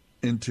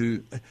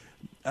 into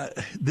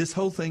this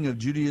whole thing of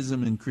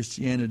Judaism and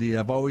Christianity.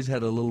 I've always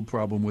had a little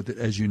problem with it,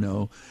 as you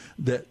know,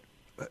 that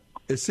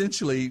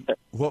essentially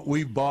what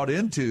we've bought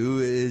into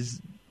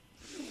is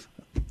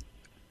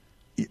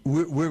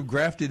we're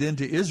grafted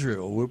into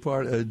Israel. We're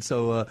part, and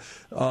so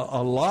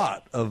a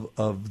lot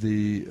of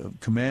the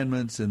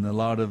commandments and a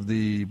lot of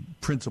the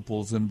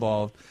principles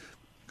involved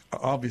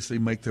obviously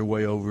make their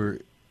way over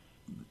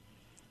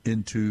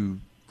into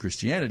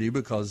Christianity,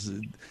 because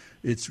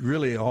it's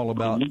really all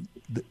about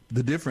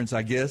the difference.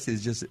 I guess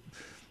is just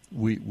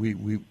we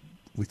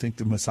think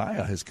the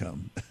Messiah has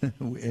come,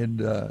 and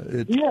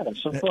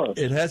yes, of course,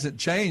 it hasn't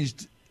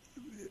changed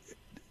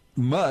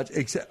much,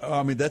 except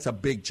that's a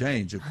big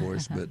change, of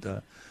course,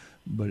 but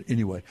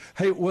anyway.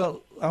 Hey,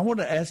 well, I want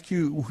to ask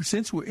you,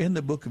 since we're in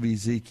the book of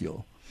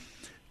Ezekiel,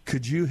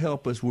 could you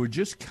help us? We're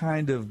just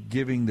kind of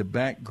giving the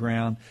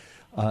background.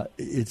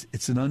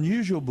 It's an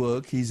unusual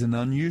book. He's an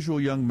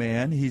unusual young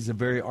man. He's a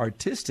very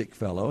artistic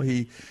fellow.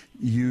 He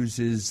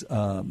uses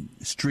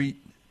street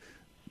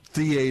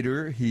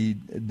theater. He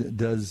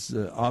does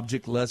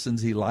object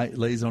lessons. He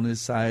lays on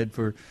his side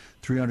for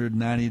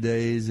 390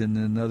 days and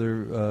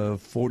another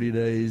 40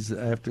 days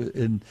after.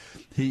 And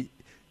he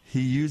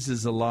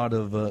uses a lot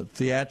of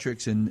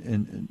theatrics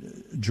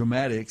and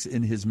dramatics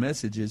in his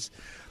messages.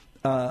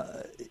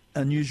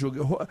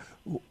 Unusual.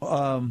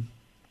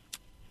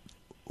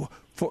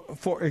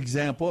 For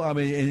example,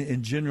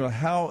 in general,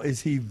 how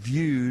is he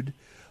viewed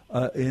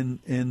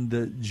in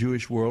the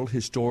Jewish world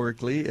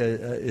historically?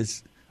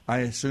 I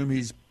assume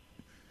he's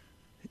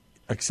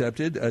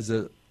accepted as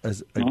a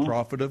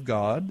prophet of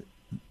God.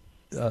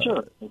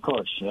 Sure, of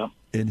course, yeah.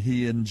 And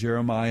he and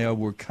Jeremiah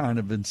were kind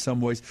of, in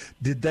some ways,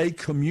 did they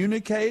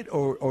communicate,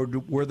 or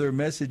were their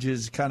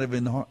messages kind of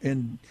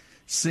in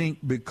sync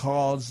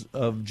because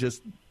of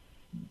just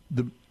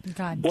the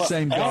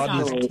same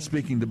God was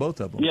speaking to both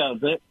of them? Yeah,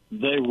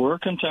 they were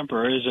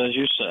contemporaries, as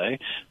you say.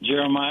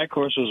 Jeremiah, of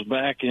course, was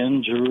back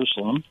in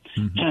Jerusalem,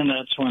 and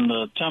that's when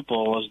the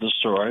temple was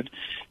destroyed.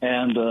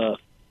 And the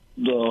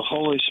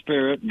Holy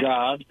Spirit,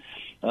 God,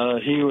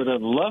 He would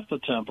have left the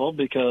temple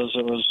because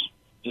it was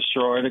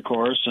destroyed, of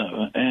course,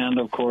 and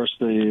of course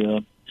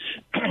they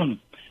had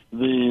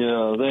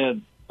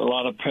a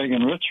lot of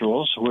pagan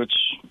rituals, which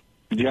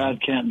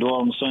God can't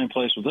dwell in the same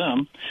place with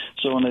them.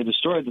 So when they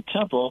destroyed the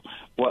temple,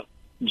 what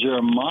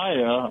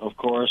Jeremiah, of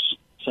course,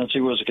 since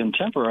he was a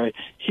contemporary,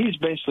 he's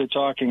basically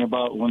talking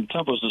about when the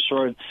temple was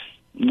destroyed,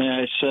 may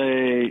I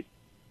say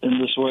in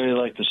this way,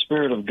 like the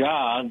Spirit of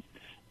God,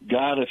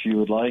 if you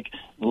would like,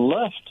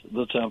 left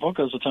the temple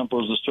because the temple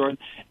was destroyed,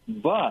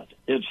 but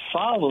it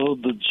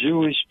followed the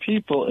Jewish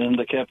people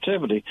into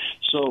captivity.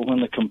 So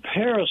when the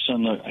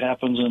comparison that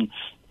happens in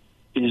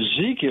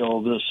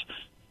Ezekiel, this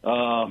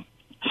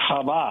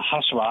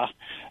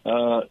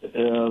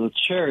the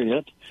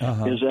chariot,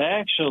 is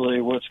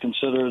actually what's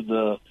considered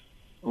the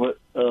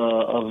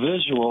a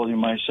visual, you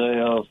might say,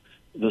 of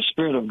the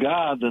Spirit of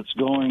God that's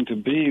going to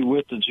be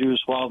with the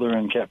Jews while they're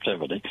in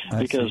captivity,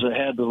 because they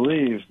had to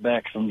leave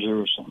back from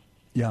Jerusalem.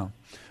 Yeah.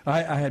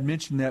 I had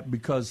mentioned that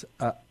because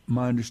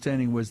my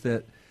understanding was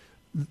that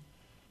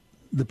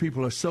the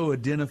people are so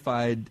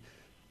identified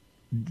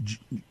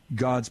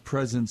God's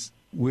presence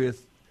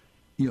with,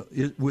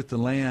 with the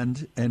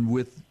land and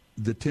with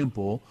the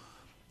temple,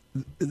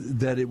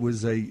 that it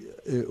was a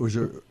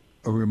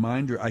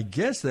reminder. I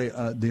guess they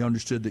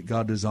understood that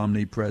God is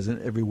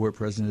omnipresent, everywhere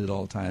present at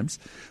all times,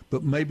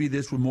 but maybe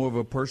this was more of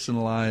a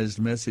personalized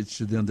message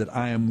to them that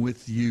I am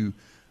with you.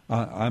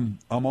 I'm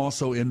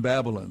also in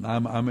Babylon.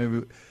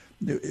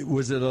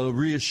 Was it a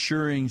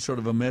reassuring sort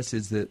of a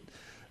message that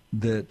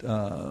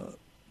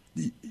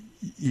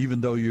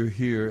even though you're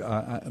here,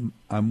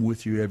 I'm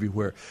with you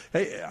everywhere?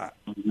 Hey,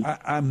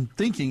 I'm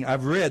thinking,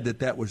 I've read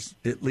that was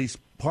at least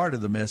part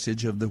of the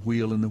message of the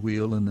wheel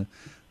and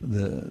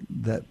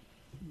that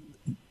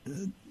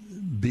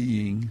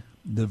being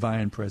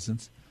divine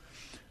presence.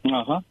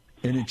 Uh-huh.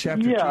 And in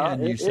chapter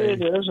 10, you say...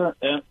 it is,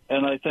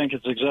 and I think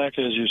it's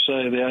exactly as you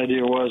say. The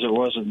idea was it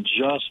wasn't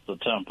just the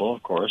temple,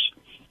 of course.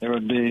 It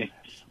would be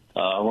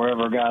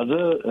wherever God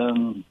is,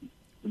 and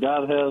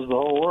God has the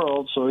whole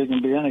world, so he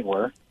can be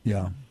anywhere.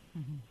 Yeah.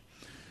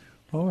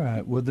 All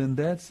right. Well, then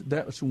that's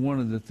one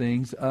of the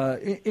things.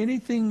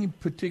 Anything in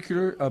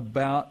particular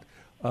about...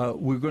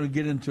 we're going to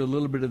get into a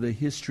little bit of the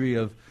history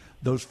of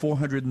those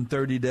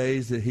 430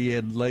 days that he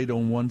had laid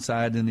on one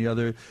side and the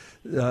other.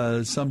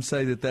 Some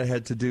say that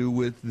had to do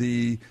with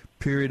the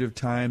period of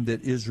time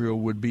that Israel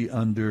would be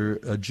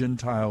under a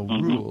Gentile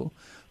rule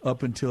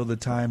up until the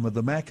time of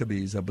the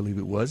Maccabees, I believe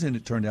it was, and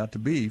it turned out to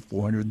be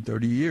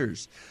 430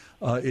 years.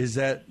 Is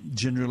that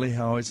generally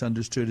how it's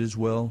understood as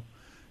well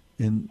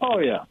in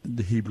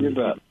the Hebrew? You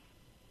bet.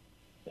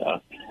 Yeah,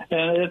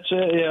 and it's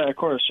of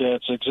course,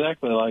 it's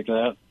exactly like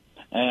that.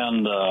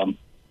 And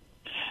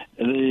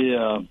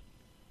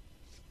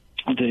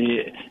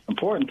the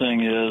important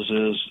thing is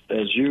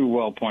as you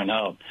well point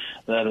out,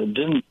 that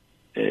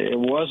it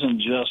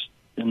wasn't just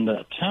in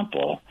that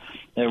temple.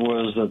 It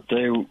was that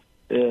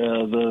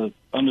the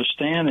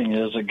understanding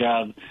is that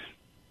God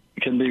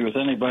can be with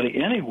anybody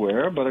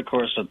anywhere, but of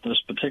course at this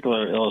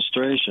particular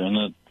illustration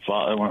it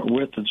went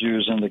with the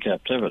Jews into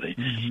captivity.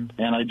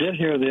 And I did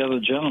hear the other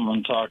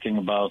gentleman talking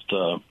about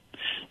the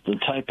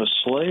type of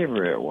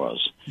slavery it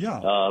was.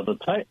 The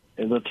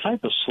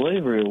type of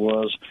slavery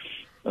was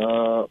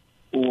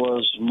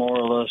more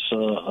or less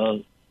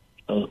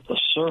a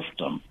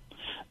serfdom.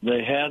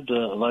 They had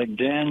to, like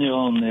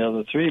Daniel and the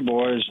other three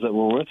boys that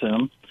were with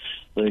him.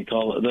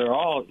 They're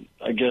all,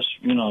 I guess,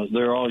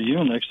 they're all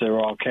eunuchs. They were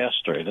all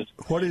castrated.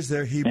 What is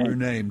their Hebrew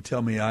name?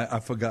 Tell me.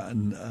 I've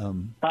forgotten.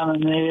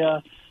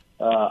 Hananiah,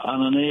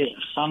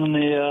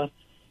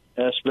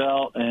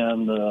 Esbel,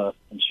 and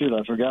shoot,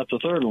 I forgot the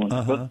third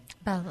one.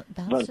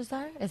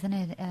 Belshazzar? Isn't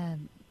it?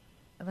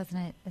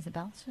 Wasn't it? Is it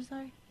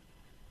Belshazzar?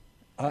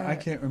 I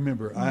can't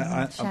remember.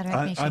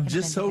 I'm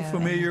just so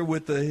familiar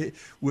with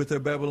their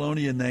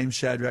Babylonian names,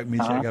 Shadrach,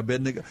 Meshach,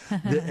 Abednego,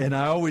 and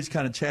I always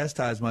kind of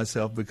chastise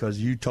myself because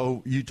you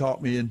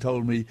taught me and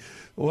told me,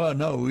 well,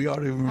 no, we ought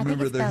to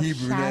remember their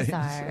Hebrew names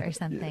or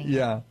something.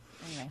 Yeah,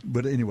 anyway.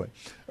 But anyway,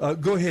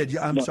 go ahead.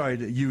 I'm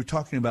sorry, you were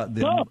talking about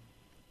them. No.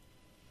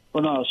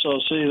 Well, no. So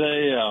see,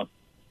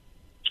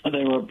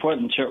 they were put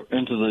into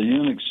the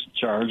eunuch's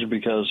charge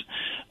because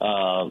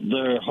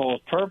their whole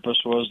purpose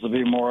was to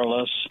be more or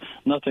less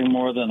nothing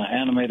more than an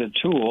animated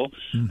tool,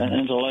 an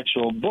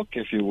intellectual book,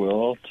 if you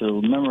will,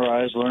 to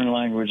memorize, learn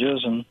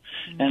languages,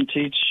 and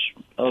teach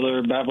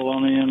other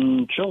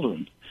Babylonian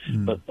children.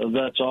 But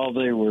that's all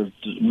they were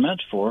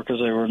meant for, because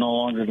they were no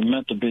longer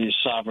meant to be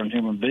sovereign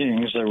human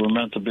beings. They were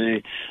meant to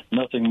be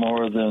nothing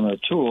more than a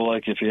tool.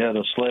 Like if you had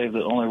a slave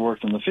that only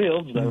worked in the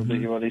fields, that would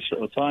be what he's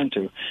assigned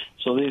to.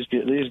 So these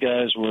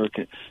guys were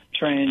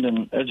trained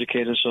and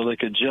educated so they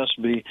could just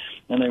be,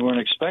 and they weren't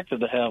expected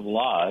to have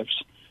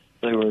lives.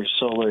 They were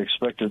solely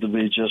expected to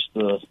be just,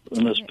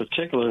 in this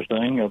particular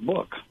thing, a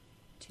book.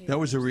 That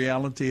was a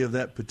reality of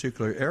that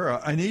particular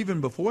era. And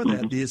even before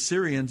that, the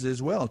Assyrians as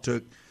well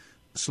took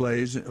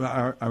slaves.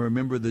 I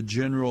remember the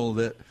general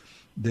that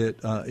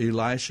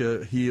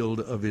Elisha healed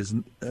of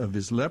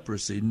his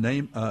leprosy.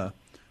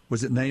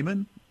 Was it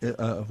Naaman?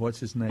 What's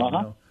his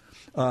name?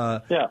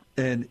 Yeah.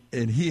 And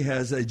he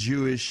has a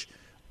Jewish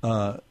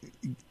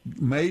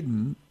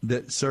maiden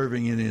that's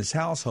serving in his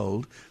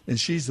household, and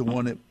she's the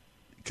one that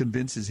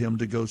convinces him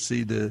to go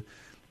see the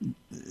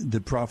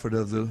prophet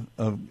of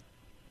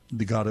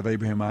the God of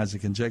Abraham,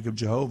 Isaac, and Jacob,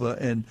 Jehovah,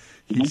 and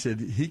he said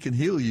he can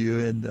heal you,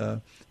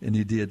 and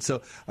he did.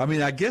 So, I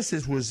mean, I guess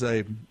this was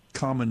a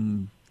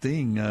common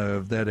thing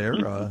of that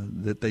era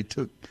that they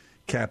took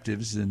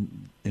captives in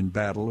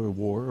battle or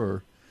war,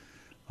 or.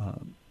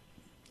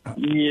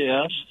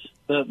 Yes,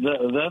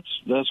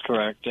 that's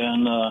correct,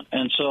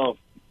 and so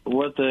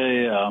what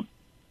they,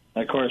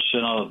 of course,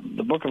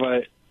 the book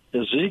of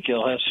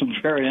Ezekiel has some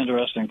very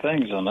interesting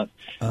things in it,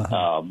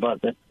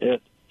 but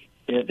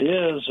it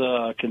is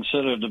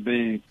considered to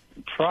be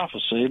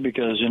prophecy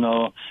because,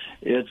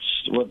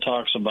 it's what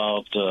talks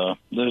about,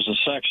 there's a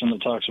section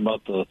that talks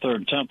about the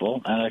third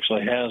temple and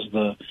actually has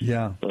the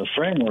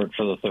framework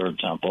for the third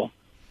temple.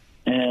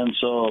 And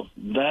so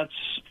that's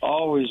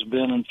always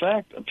been, in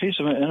fact, a piece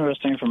of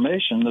interesting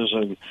information. There's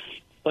a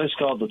place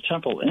called the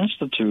Temple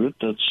Institute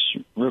that's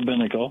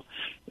rabbinical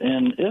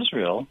in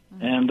Israel,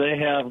 and they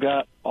have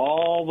got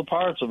all the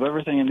parts of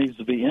everything that needs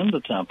to be in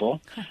the temple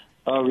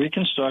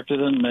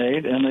reconstructed and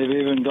made, and they've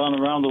even gone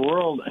around the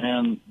world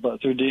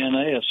but through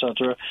DNA,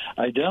 etc.,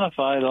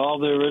 identified all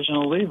the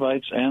original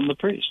Levites and the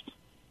priests.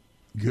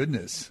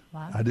 Goodness.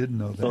 Wow. I didn't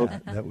know that. So,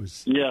 that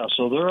was... Yeah,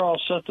 so they're all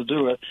set to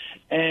do it.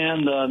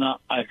 And now,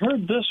 I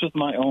heard this with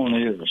my own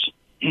ears.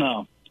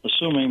 Now,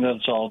 assuming that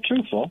it's all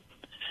truthful,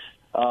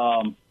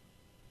 on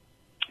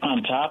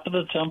top of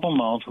the Temple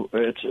Mount,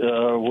 it's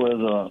where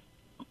the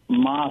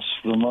mosque,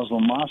 the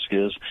Muslim mosque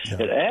is,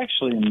 it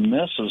actually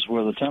misses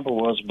where the temple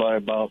was by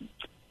about,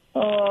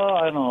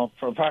 I don't know,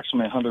 for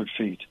approximately 100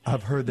 feet.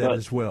 I've heard that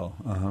as well.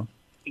 Uh-huh.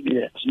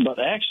 Yes, but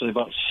actually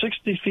about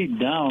 60 feet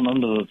down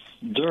under the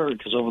dirt,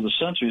 because over the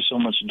centuries so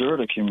much dirt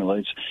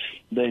accumulates,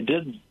 they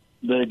did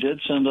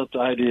send up the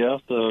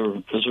IDF,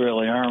 the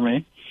Israeli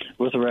army,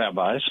 with the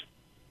rabbis,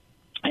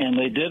 and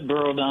they did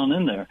burrow down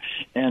in there.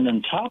 And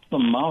on top of the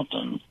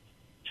mountain,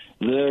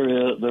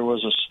 there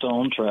was a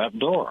stone trap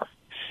door.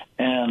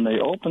 And they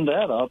opened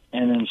that up,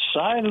 and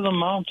inside of the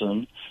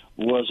mountain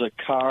was a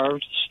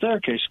carved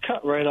staircase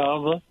cut right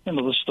out of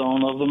the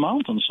stone of the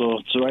mountain. So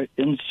it's right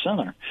in the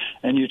center.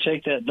 And you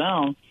take that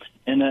down,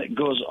 and that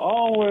goes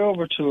all the way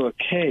over to a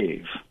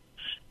cave.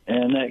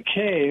 And that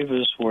cave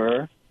is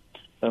where,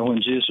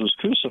 when Jesus was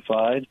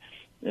crucified,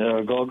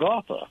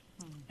 Golgotha.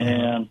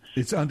 And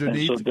it's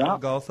underneath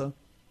Golgotha?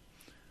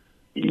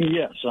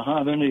 Yes,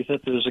 underneath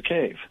it there's a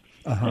cave.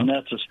 And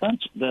that's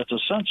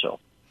essential.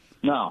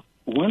 Now,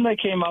 when they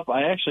came up,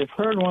 I actually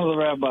heard one of the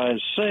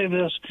rabbis say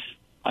this.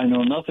 I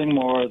know nothing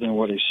more than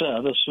what he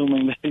said,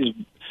 assuming that he's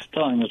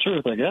telling the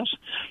truth, I guess.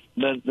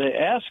 That they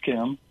asked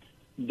him,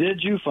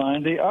 did you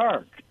find the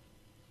ark?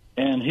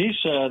 And he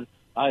said,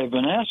 I have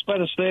been asked by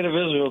the state of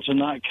Israel to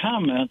not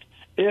comment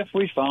if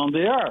we found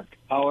the ark.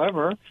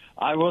 However,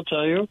 I will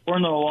tell you, we're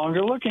no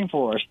longer looking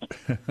for it.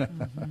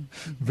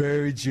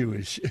 Very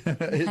Jewish,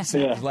 it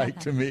seems like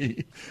to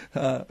me.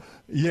 I've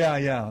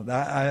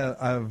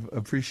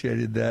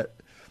appreciated that.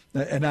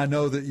 And I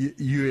know that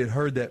you had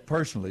heard that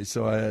personally,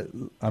 so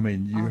I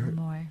mean, you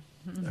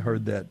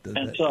heard that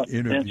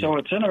interview. And so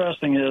what's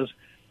interesting is,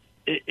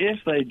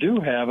 if they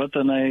do have it,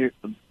 then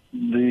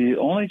the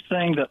only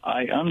thing that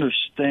I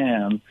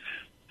understand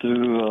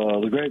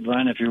through the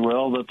grapevine, if you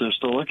will, that they're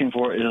still looking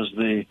for is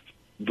the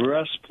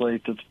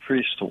breastplate that the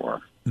priests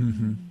wore.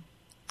 Mm-hmm.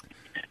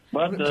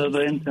 But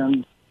they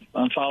intend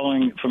on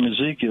following from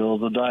Ezekiel,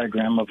 the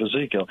diagram of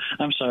Ezekiel.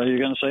 I'm sorry, you're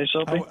going to say,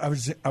 Soapy? I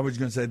was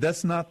going to say,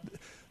 that's not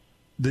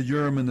the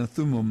Urim and the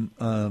Thummim,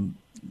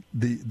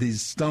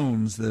 these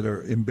stones that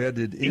are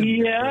embedded in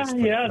the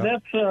breastplate,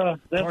 right?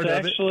 That's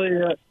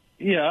actually,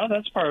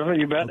 that's part of it,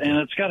 you bet. Okay. And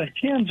it's got a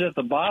hinge at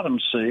the bottom,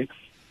 see,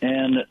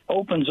 and it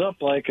opens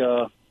up like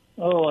a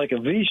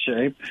V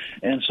shape.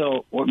 And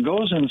so what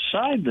goes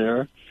inside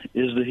there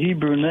is the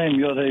Hebrew name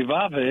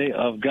Yod-Heh-Vav-Heh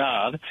of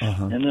God,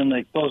 and then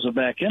they close it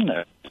back in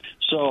there.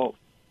 So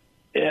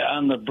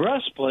on the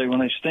breastplate, when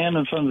they stand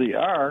in front of the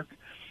ark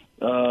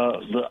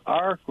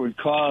would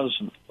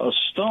cause a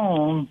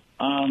stone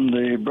on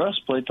the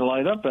breastplate to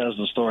light up, as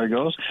the story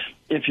goes.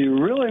 If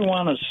you really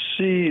want to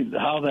see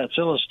how that's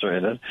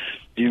illustrated,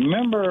 do you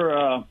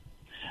remember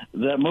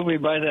that movie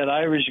by that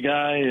Irish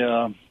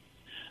guy,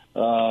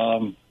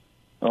 what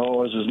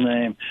was his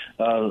name?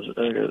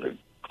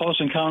 Close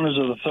Encounters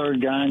of the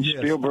Third Kind,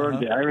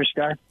 Spielberg, the Irish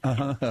guy.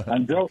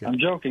 I'm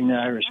joking, the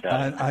Irish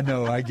guy. I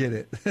know, I get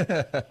it.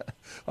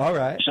 All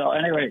right. So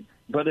anyway,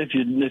 but if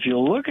you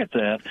look at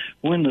that,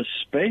 when the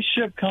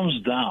spaceship comes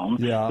down,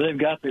 they've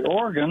got the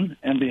organ,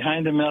 and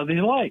behind them are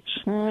these lights.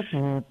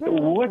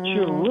 What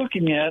you're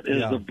looking at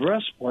is the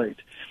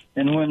breastplate.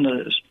 And when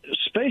the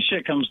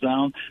spaceship comes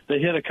down, they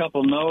hit a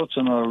couple notes,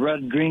 and a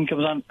red-green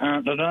comes on,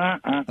 and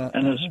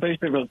the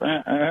spaceship goes,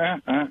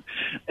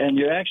 and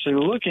you're actually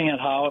looking at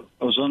how it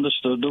was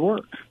understood to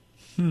work.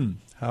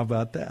 How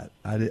about that?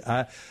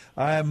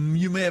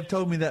 You may have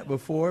told me that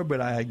before, but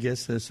I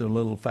guess that's a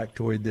little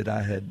factoid that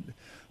I had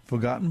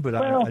forgotten, but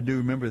I do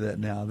remember that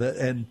now.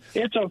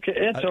 It's okay.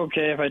 It's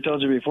okay if I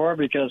told you before,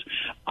 because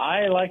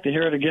I like to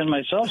hear it again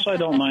myself, so I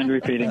don't mind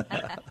repeating.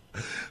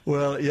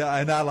 Well, yeah,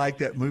 and I like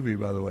that movie,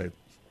 by the way.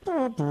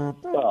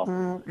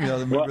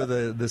 Remember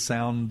the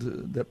sound,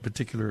 that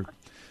particular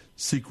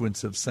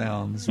sequence of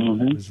sounds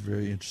was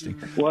very interesting.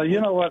 Well,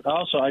 you know what?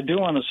 Also, I do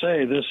want to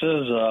say this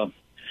is.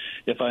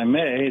 If I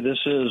may, this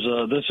is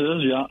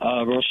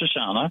Rosh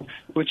Hashanah,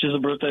 which is the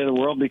birthday of the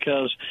world,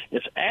 because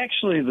it's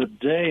actually the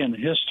day in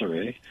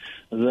history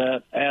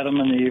that Adam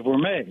and Eve were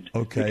made.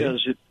 Okay.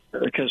 Because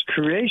because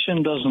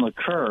creation doesn't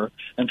occur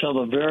until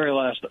the very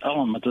last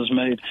element is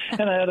made,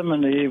 and Adam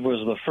and Eve was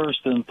the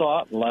first in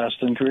thought,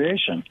 last in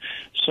creation.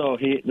 So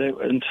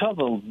until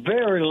the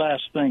very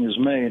last thing is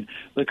made,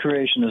 the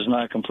creation is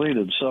not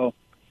completed. So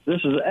this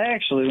is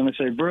actually, when they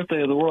say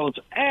birthday of the world,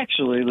 it's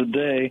actually the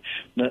day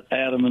that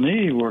Adam and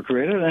Eve were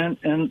created.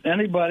 And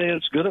anybody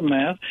that's good at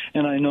math,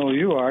 and I know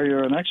you are,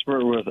 you're an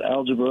expert with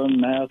algebra and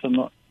math and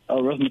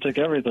arithmetic,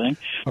 everything.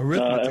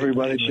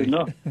 Everybody should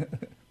know.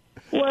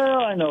 Well,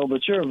 I know,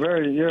 but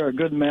you're a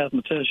good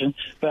mathematician. In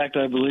fact,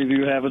 I believe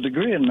you have a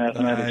degree in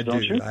mathematics,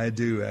 don't you? I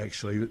do,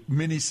 actually,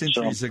 many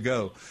centuries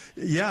ago.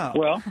 Yeah.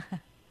 Well,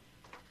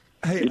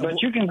 hey,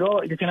 but you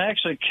can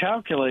actually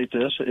calculate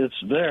this. It's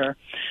there.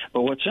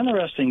 But what's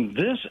interesting,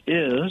 this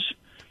is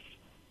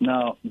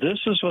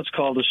what's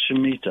called a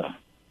Shemitah.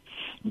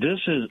 This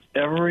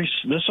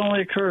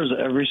only occurs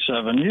every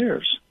 7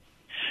 years.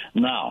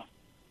 Now,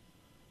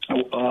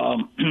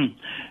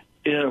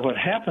 what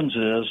happens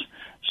is,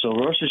 so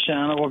Rosh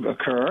Hashanah will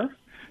occur,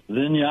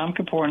 then Yom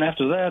Kippur, and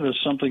after that is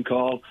something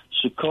called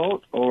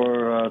Sukkot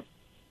or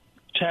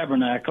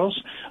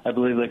Tabernacles, I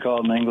believe they call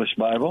it in the English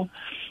Bible.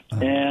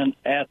 And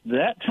at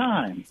that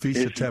time,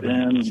 Feast of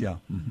Tabernacles,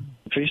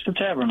 Feast of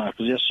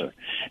Tabernacles, yes, sir.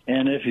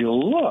 And if you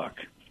look,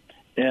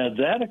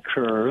 that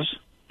occurs,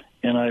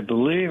 and I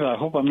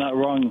hope I'm not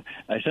wrong,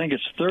 I think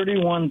it's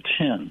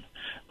 31:10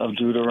 of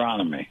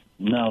Deuteronomy.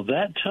 Now,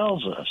 that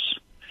tells us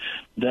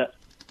that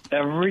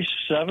every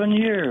 7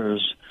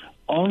 years,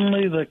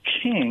 only the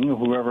king,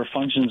 whoever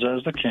functions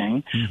as the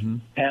king,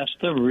 has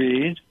to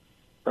read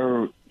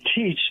or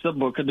teach the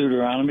book of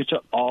Deuteronomy to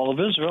all of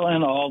Israel,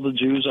 and all the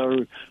Jews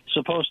are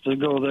supposed to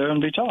go there and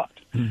be taught.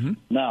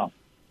 Now,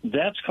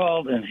 that's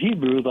called in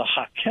Hebrew the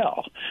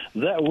Hakel.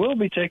 That will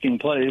be taking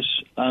place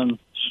on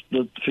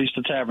the Feast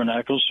of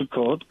Tabernacles,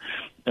 Sukkot,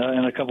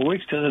 in a couple of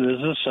weeks, because it is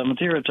the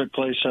 7th year. It took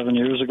place 7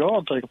 years ago.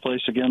 It'll take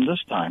place again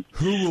this time.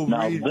 Who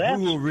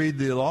will read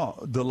the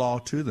law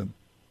to them?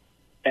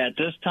 At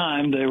this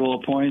time, they will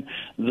appoint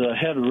the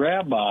head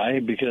rabbi,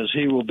 because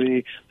he will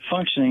be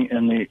functioning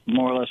in the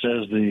more or less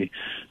as the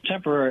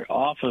temporary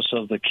office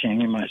of the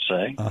king, you might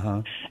say.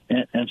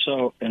 And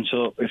so,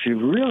 if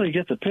you really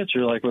get the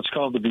picture, like what's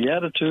called the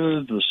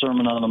Beatitudes, the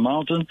Sermon on the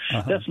Mountain,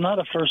 that's not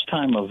a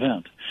first-time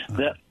event.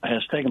 That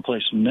has taken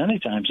place many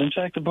times. In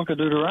fact, the book of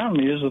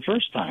Deuteronomy is the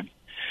first time.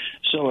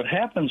 So what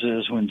happens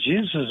is, when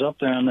Jesus is up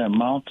there on that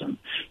mountain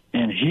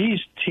and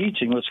he's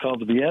teaching what's called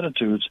the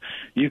Beatitudes,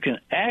 you can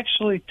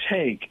actually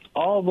take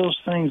all those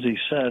things he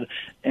said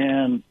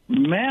and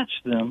match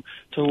them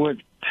to what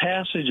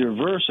passage or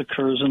verse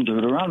occurs in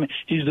Deuteronomy.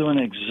 He's doing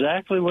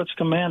exactly what's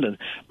commanded.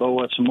 But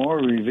what's more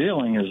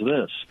revealing is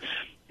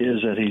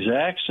that he's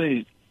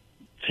actually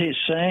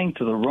saying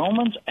to the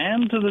Romans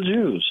and to the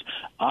Jews,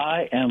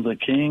 I am the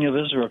king of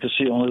Israel, because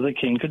only the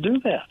king could do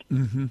that.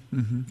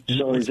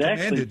 So he's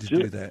actually to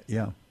do that.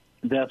 Yeah,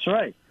 that's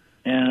right.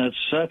 And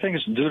I think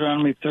it's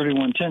Deuteronomy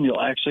 31:10.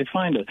 You'll actually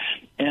find it,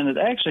 and it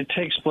actually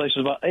takes place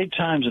about 8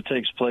 times. It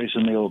takes place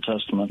in the Old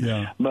Testament.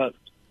 Yeah. But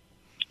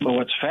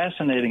what's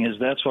fascinating is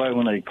that's why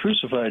when they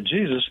crucified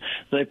Jesus,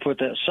 they put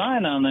that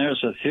sign on there that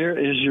said, "Here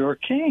is your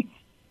king."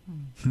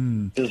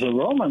 Because the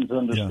Romans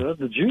understood,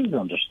 the Jews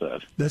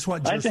understood. I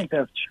think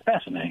that's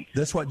fascinating.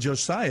 That's what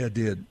Josiah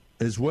did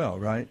as well,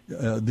 right?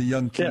 The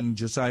young king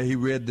Josiah, he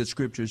read the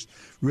scriptures,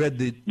 read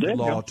the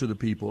law to the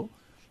people,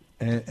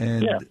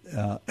 and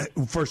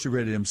first he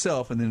read it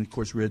himself, and then of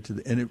course read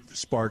and it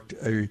sparked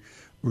a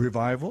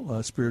revival,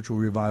 a spiritual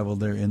revival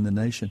there in the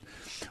nation.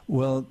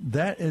 Well,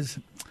 I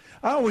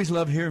always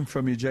love hearing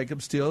from you,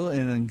 Jacob, still,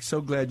 and I'm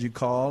so glad you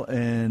call,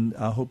 and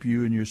I hope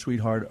you and your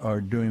sweetheart are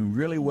doing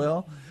really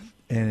well.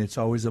 And it's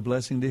always a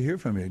blessing to hear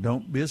from you.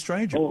 Don't be a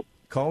stranger.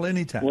 Call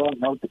anytime. Well,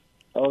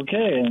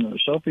 okay. And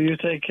Soapy, you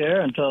take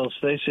care. And tell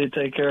Stacy to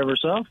take care of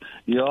herself.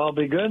 You all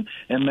be good.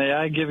 And may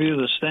I give you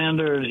the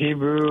standard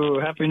Hebrew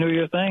Happy New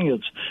Year thing?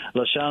 It's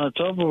Lashana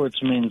Tova,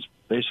 which means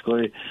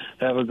basically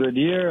have a good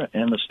year.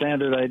 And the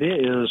standard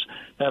idea is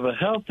have a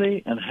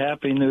healthy and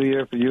happy New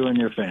Year for you and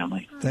your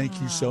family.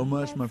 Thank you so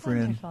much, my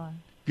friend. Wonderful.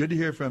 Good to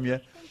hear from you.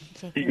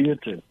 You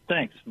too.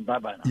 Thanks.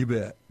 Bye-bye now. You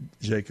bet.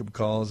 Jacob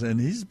calls,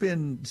 and he's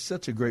been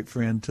such a great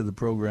friend to the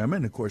program,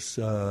 and, of course,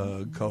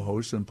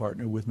 co-host and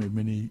partner with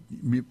me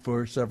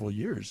for several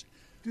years.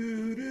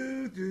 Do,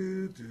 do,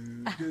 do,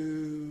 do,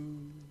 do.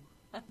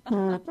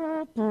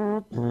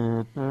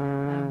 Oh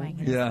my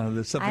goodness. Yeah,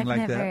 there's something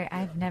that.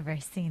 I've never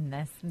seen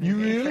this movie. You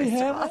really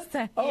haven't?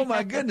 So, oh,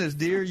 my goodness,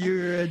 dear.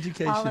 Your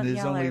education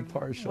is only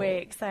partial. Way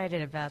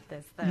excited about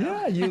this, though.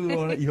 Yeah,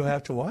 you'll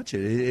have to watch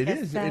it. It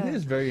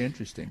is very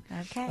interesting.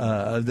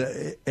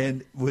 Okay.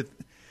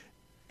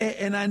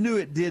 And I knew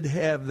it did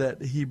have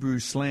that Hebrew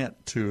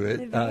slant to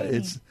it.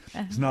 It's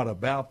not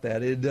about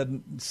that. It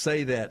doesn't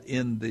say that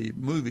in the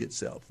movie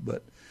itself,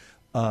 but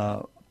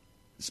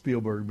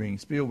Spielberg being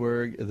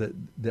Spielberg,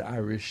 the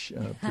Irish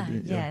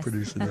Yes.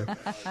 producer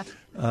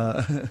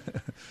there.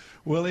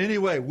 Well,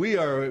 anyway, we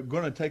are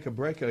going to take a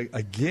break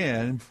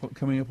again,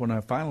 coming up on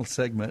our final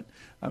segment.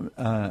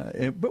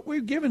 But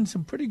we've given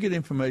some pretty good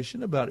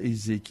information about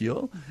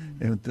Ezekiel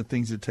and the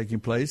things that are taking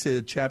place.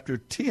 Chapter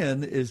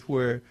 10 is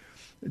where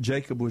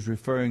Jacob was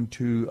referring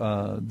to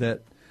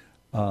that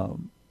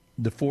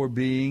the four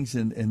beings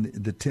and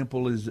the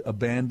temple is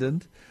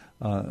abandoned.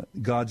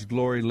 God's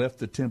glory left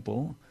the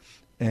temple,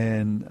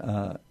 and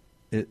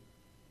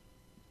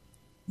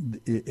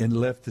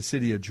left the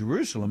city of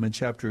Jerusalem in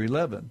chapter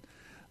 11.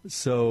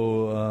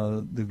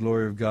 So the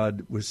glory of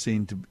God was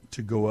seen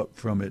to go up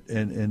from it,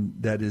 and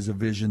that is a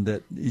vision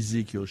that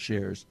Ezekiel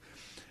shares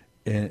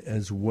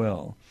as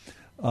well.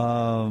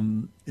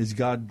 As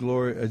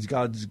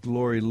God's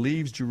glory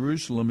leaves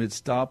Jerusalem, it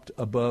stopped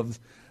above.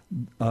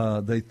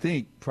 They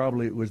think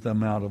probably it was the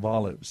Mount of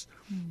Olives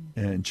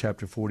in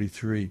chapter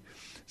 43.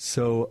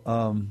 So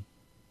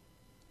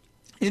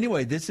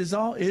anyway, this is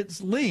all,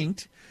 it's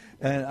linked.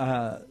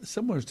 And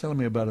someone was telling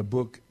me about a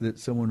book that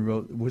someone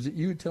wrote. Was it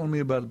you telling me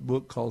about a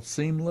book called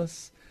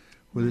Seamless?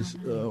 Where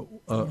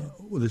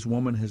this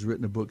woman has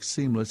written a book,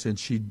 Seamless, and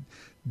she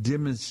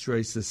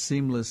demonstrates the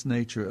seamless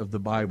nature of the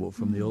Bible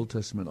from the Old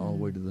Testament all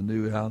the way to the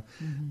New, how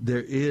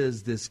there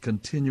is this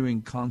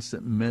continuing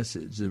constant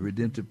message, the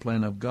redemptive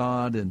plan of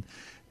God and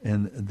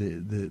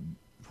the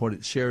what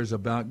it shares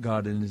about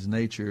God and His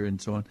nature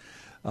and so on.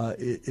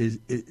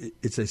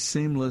 It's a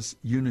seamless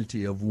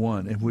unity of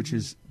one, and which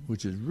is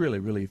really,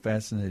 really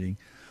fascinating.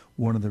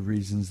 One of the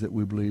reasons that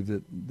we believe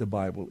that the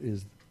Bible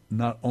is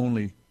not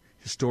only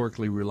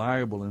historically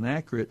reliable and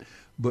accurate,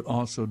 but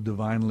also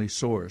divinely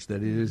sourced,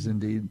 that it is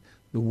indeed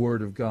the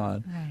Word of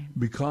God,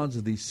 because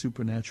of these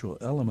supernatural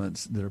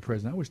elements that are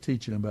present. I was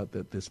teaching about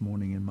that this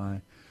morning in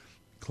my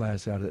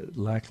class out at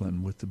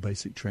Lackland with the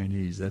basic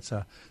trainees. That's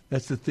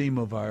the theme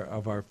of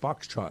our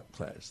Foxtrot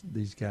class.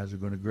 These guys are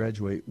going to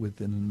graduate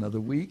within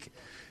another week,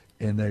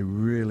 and they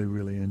really,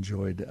 really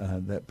enjoyed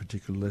that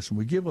particular lesson.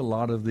 We give a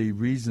lot of the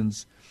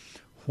reasons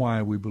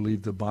why we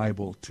believe the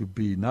Bible to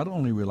be not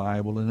only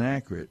reliable and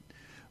accurate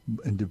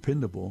and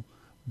dependable,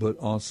 but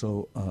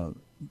also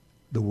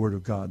the Word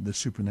of God, the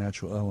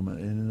supernatural element.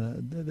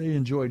 And they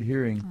enjoyed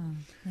hearing.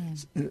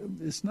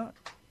 It's not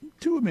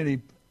too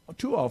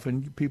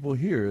often people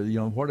hear,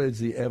 what is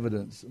the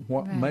evidence?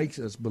 What makes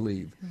us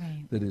believe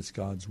that it's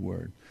God's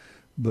Word?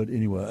 But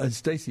anyway,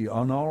 Stacy, in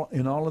all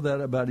of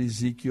that about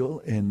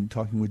Ezekiel and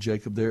talking with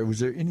Jacob there, was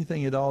there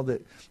anything at all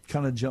that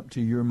kind of jumped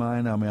to your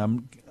mind? I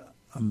mean,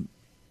 I'm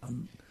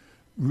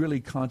really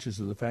conscious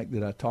of the fact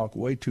that I talk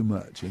way too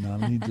much, and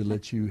I need to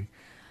let you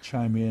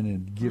chime in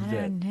and give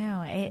that. I don't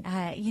know.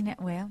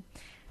 Well,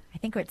 I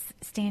think what's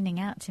standing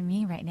out to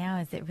me right now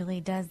is it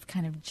really does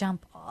kind of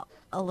jump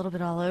a little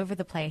bit all over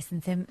the place.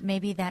 And so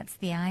maybe that's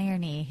the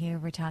irony here.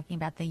 We're talking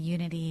about the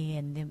unity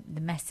and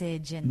the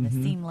message and the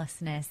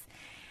seamlessness.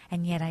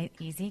 And yet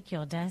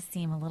Ezekiel does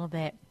seem a little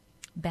bit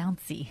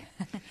bouncy.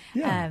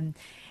 Yeah.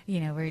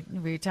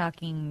 We're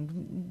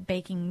talking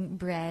baking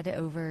bread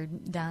over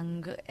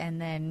dung,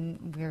 and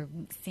then we're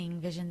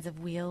seeing visions of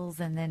wheels,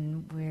 and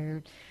then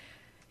we're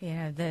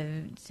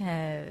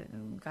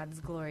God's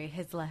glory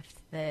has left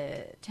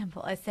the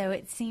temple. So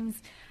it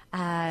seems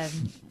the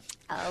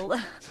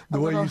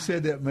way you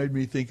said that made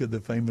me think of the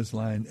famous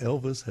line,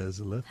 Elvis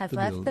has left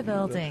the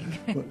building.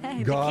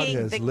 God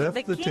has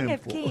left the temple. The King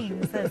of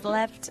Kings has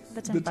left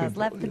the temple, has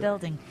left the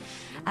building.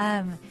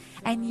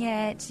 And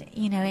yet,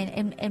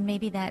 and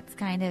maybe that's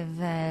kind of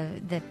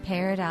the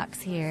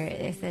paradox here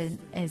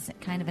is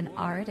kind of an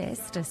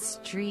artist, a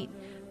street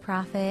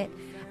prophet,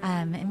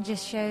 and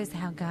just shows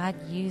how God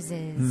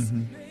uses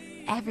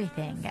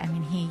everything. I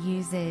mean, He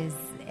uses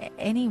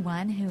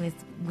anyone who is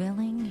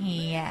willing.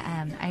 He,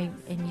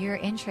 in your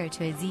intro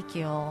to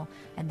Ezekiel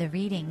and the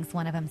readings,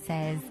 one of them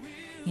says,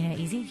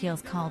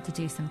 Ezekiel's called to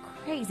do some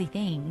crazy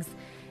things,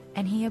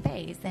 and he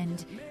obeys.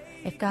 And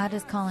if God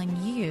is calling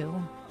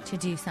you to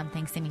do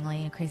something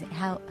seemingly crazy,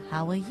 how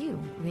will you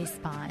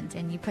respond?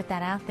 And you put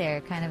that out there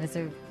kind of as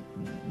a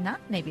not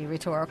maybe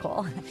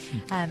rhetorical.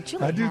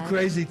 Truly I do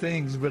crazy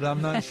things, but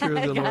I'm not sure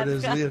the Lord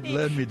has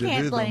led me to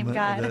do them.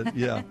 God.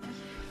 Yeah.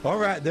 All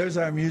right, there's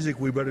our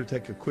music. We better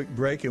take a quick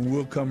break, and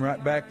we'll come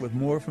right back with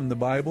more from the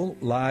Bible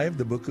Live,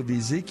 the book of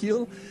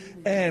Ezekiel.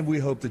 And we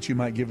hope that you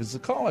might give us a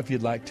call if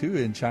you'd like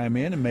to and chime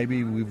in. And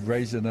maybe we've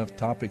raised enough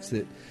topics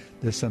that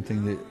there's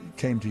something that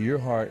came to your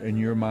heart and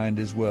your mind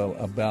as well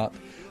about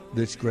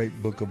this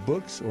great book of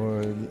books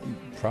or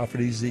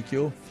Prophet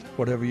Ezekiel,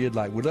 whatever you'd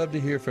like. We'd love to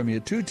hear from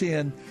you.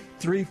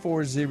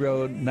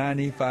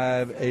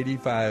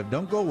 210-340-9585.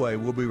 Don't go away.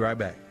 We'll be right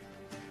back.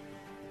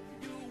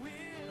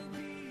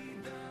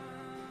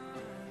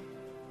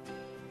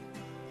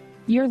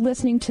 You're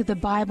listening to the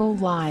Bible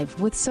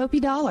Live with Soapy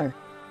Dollar.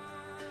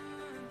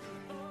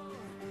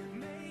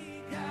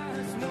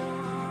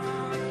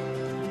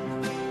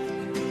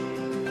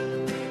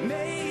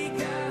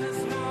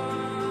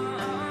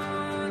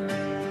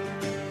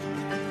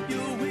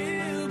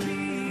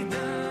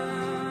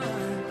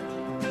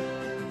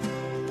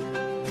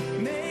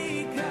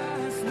 Make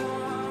us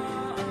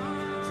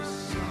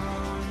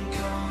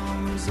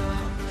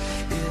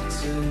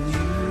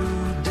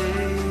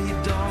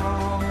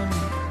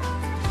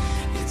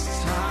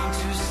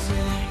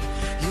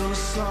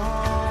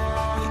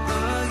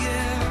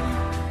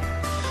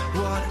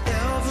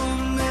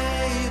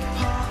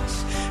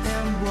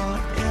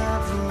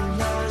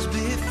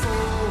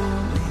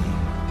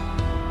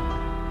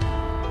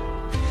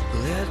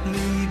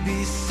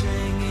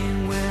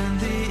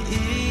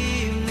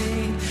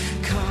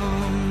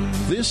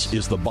This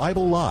is the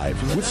Bible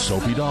Live with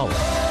Soapy Dollar.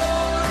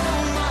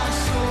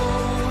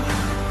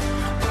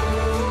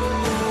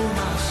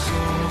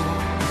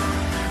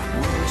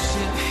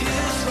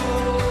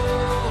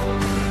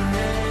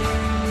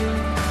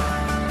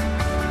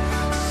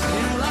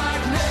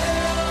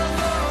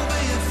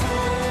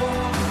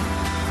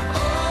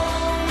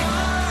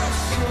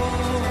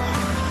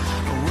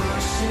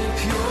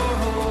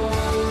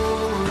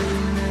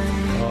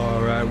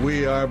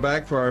 We are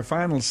back for our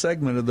final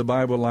segment of the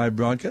Bible Live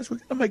broadcast. We're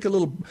going to make a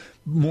little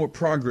more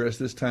progress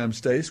this time,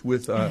 Stace,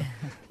 with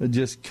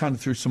just kind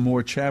of through some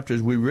more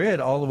chapters. We read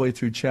all the way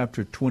through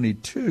chapter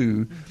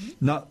 22.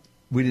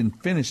 We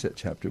didn't finish that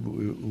chapter, but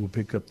we'll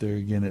pick up there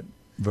again at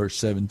verse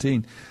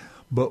 17.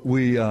 But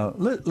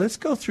let's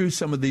go through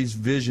some of these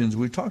visions.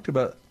 We talked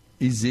about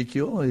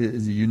Ezekiel,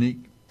 his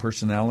unique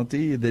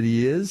personality that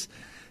he is,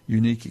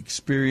 unique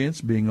experience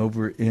being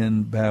over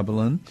in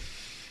Babylon.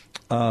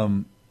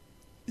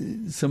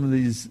 Some of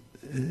these,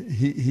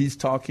 he's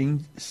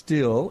talking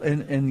still,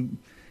 and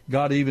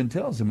God even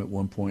tells him at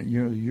one point,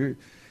 you're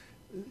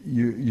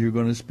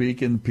going to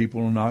speak, and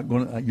people are not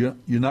going to.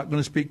 You're not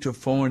going to speak to a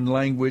foreign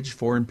language,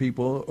 foreign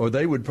people, or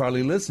they would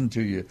probably listen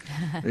to you.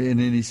 And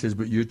then he says,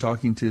 but you're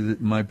talking to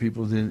my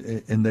people,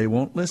 and they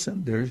won't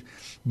listen.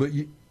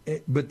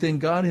 But then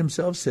God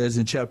Himself says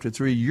in chapter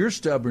 3, you're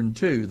stubborn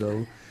too,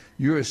 though.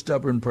 You're a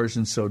stubborn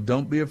person, so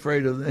don't be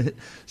afraid of it.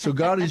 So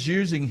God is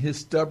using His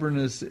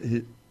stubbornness.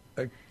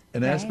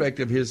 An aspect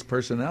of His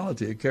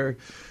personality, a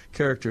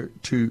character.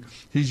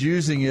 He's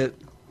using it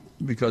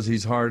because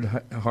He's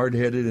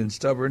hard-headed and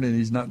stubborn, and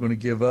He's not going to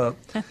give up.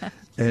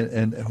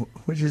 and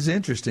which is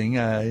interesting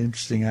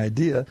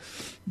idea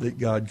that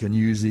God can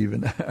use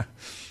even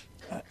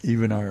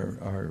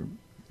our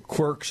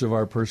quirks of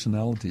our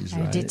personalities.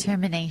 Our right?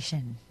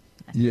 Determination.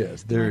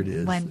 Yes, it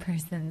is. One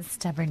person's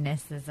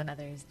stubbornness is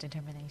another's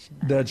determination.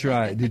 That's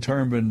right,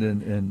 determined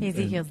and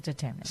Ezekiel's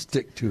determined.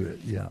 Stick to it,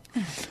 yeah.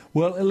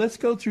 Well, let's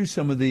go through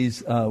some of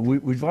these.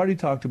 We've already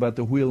talked about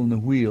the wheel and the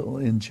wheel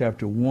in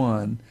chapter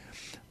 1,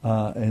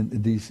 and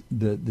this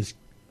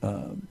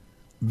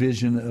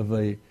vision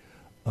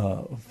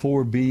of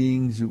four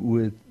beings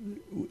with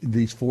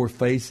these four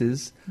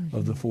faces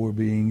of the four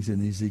beings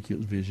in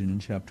Ezekiel's vision in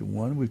chapter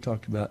 1. We've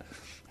talked about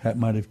how it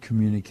might have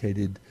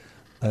communicated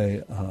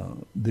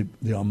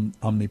the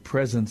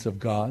omnipresence of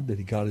God,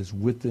 that God is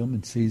with them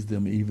and sees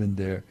them even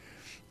there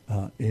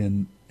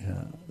in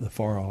the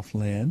far-off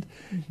land.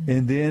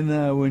 And then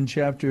when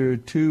chapter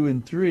 2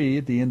 and 3,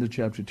 at the end of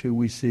chapter 2,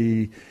 we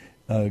see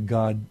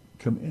God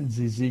commands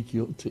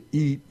Ezekiel to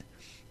eat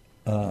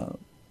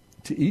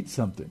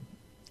something,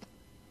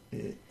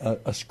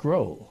 a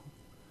scroll.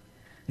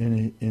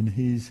 And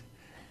he's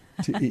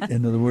to eat,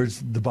 in other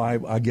words, the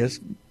Bible, I guess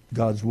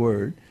God's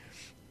Word.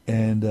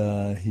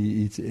 And he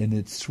eats it, and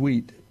it's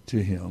sweet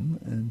to him.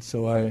 And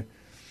so I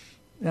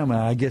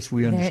guess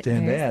we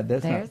understand that.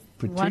 That's not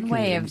particularly one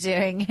way of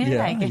doing it.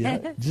 Yeah, I guess.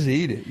 yeah, just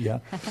eat it. Yeah.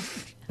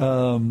 I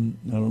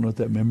don't know if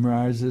that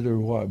memorized it or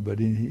what, but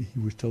he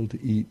was told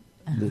to eat.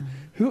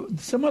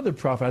 Some other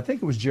prophet, I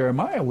think it was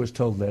Jeremiah, was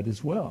told that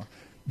as well.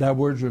 Thy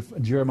words were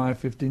Jeremiah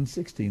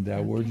 15:16.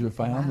 Thy words were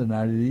found, and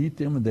I did eat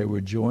them, and they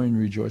were joy and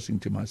rejoicing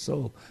to my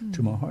soul,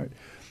 to my heart.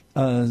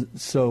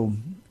 So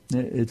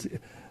it's.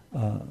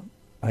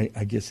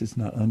 I guess it's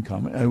not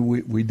uncommon.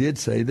 We did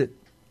say that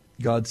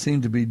God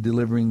seemed to be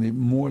delivering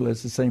more or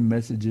less the same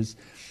messages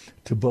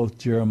to both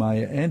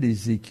Jeremiah and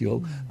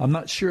Ezekiel. I'm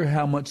not sure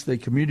how much they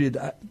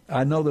communicated.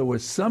 I know there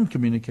was some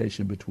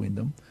communication between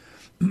them.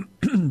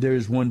 There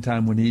is one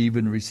time when he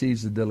even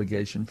receives a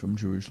delegation from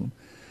Jerusalem,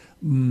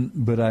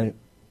 but I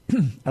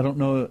don't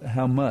know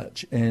how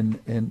much,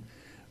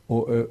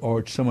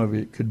 or some of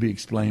it could be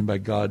explained by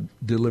God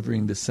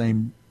delivering the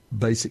same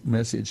basic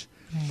message.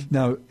 Right.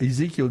 Now,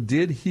 Ezekiel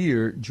did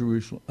hear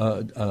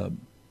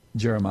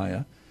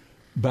Jeremiah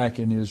back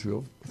in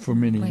Israel for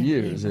many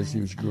years as he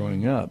was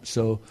growing up.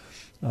 So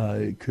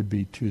it could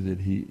be, too, that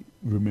he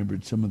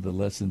remembered some of the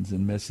lessons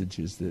and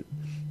messages that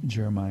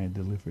Jeremiah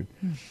delivered.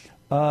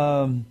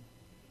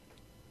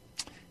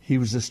 He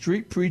was a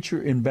street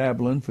preacher in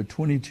Babylon for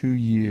 22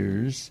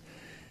 years.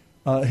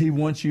 He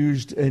once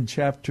used in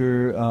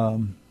chapter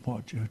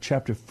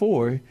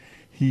 4,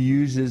 he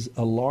uses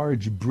a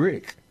large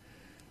brick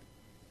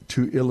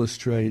to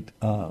illustrate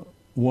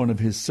one of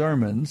his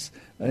sermons.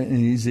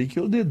 And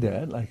Ezekiel did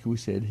that. Like we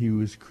said, he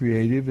was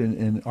creative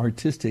and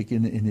artistic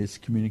in his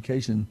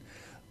communication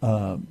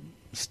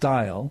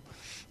style.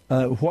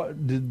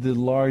 What did the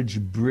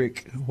large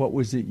brick, what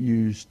was it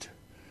used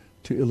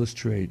to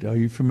illustrate? Are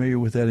you familiar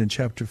with that in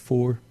chapter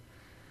 4?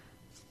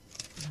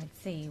 Let's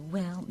see.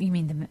 Well, you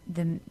mean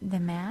the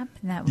map?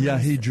 Yeah,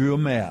 he drew a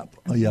map.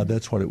 Yeah,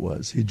 that's what it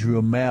was. He drew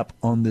a map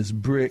on this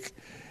brick.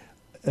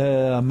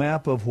 A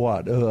map of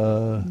what?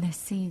 The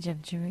siege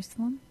of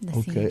Jerusalem.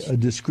 Siege. A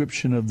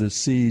description of the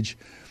siege.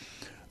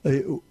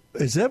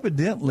 It's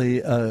evidently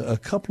a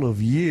couple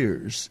of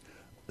years,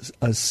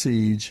 a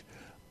siege.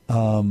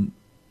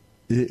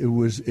 It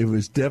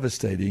was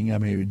devastating. I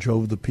mean, it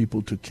drove the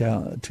people to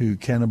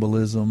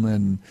cannibalism,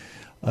 and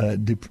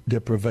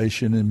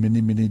deprivation and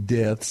many, many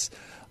deaths.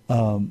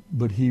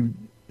 But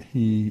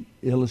he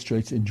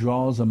illustrates and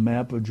draws a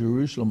map of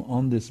Jerusalem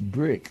on this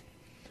brick.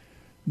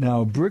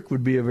 Now, a brick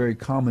would be a very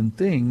common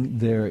thing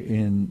there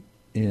in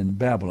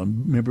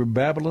Babylon. Remember,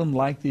 Babylon,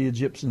 like the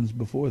Egyptians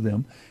before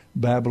them,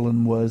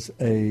 Babylon was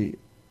a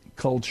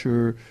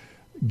culture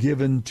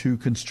given to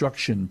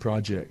construction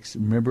projects.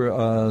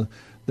 Remember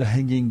the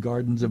Hanging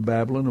Gardens of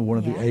Babylon, one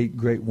of the 8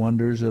 great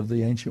wonders of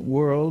the ancient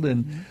world,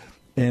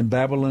 and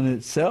Babylon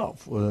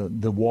itself,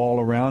 the wall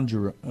around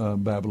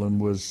Babylon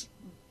was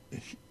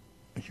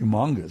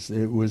humongous.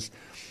 It was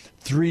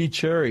 3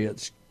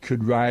 chariots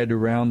could ride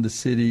around the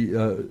city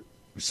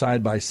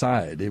side by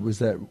side. It was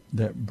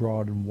that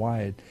broad and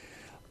wide.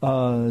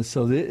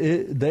 So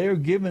they are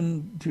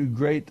given to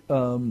great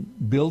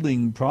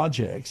building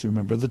projects.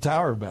 Remember the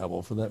Tower of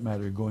Babel, for that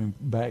matter, going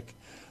back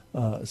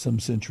some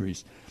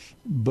centuries.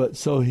 But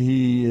so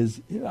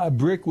a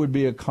brick would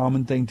be a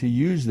common thing to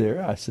use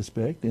there, I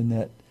suspect, in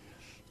that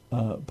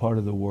part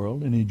of the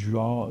world. And he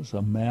draws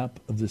a map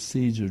of the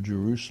siege of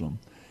Jerusalem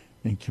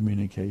and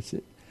communicates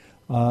it.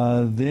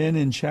 Then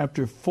in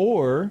chapter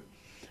 4,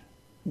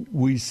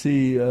 we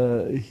see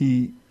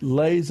he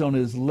lays on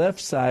his left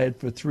side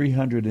for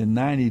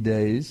 390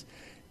 days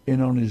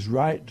and on his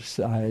right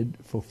side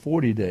for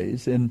 40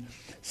 days. And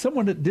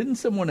didn't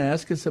someone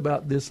ask us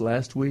about this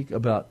last week,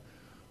 about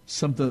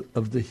something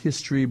of the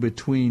history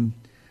between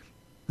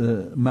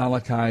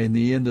Malachi and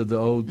the end of the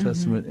Old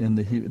Testament and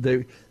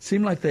they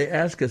seem like they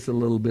asked us a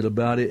little bit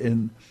about it,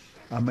 and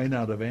I may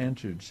not have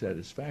answered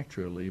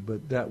satisfactorily,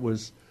 but that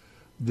was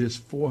this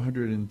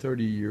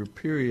 430-year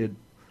period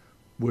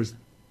was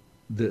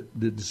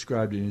that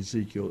described in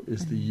Ezekiel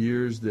is the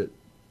years that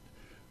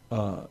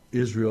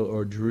Israel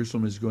or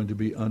Jerusalem is going to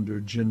be under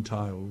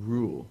Gentile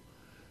rule,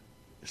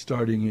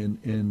 starting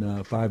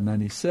in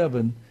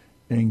 597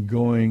 and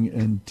going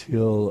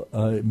until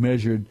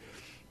measured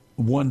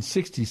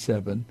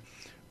 167,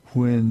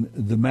 when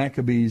the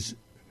Maccabees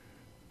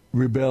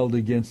rebelled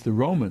against the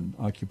Roman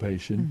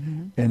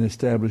occupation and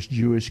established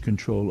Jewish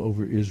control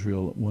over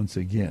Israel once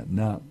again.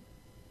 Now,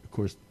 of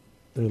course,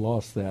 they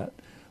lost that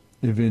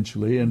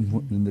eventually,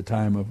 and in the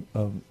time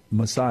of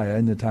Messiah,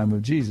 in the time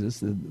of Jesus,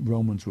 the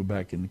Romans were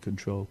back in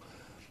control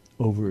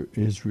over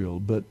Israel.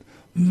 But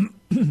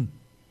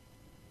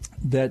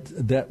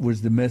that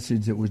was the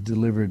message that was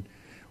delivered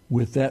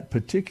with that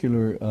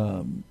particular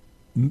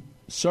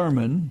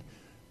sermon,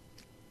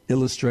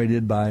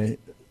 illustrated by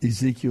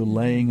Ezekiel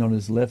laying on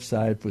his left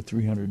side for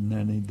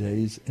 390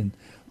 days and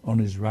on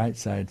his right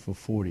side for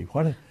 40.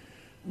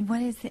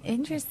 What is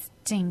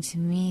interesting to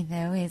me,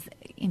 though, is,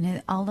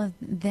 all of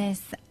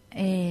this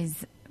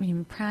is,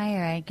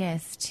 prior, I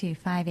guess, to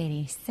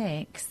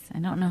 586. I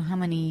don't know how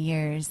many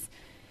years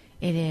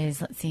it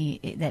is. Let's see.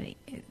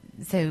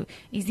 So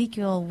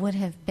Ezekiel would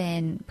have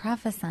been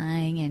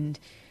prophesying and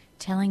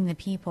telling the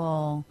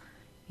people,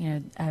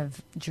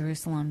 of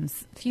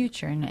Jerusalem's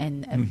future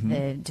and of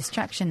the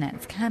destruction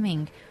that's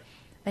coming.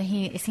 But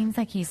it seems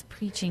like he's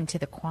preaching to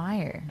the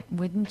choir.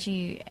 Wouldn't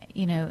you,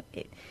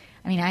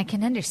 I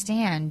can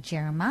understand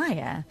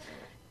Jeremiah,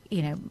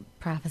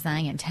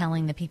 prophesying and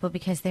telling the people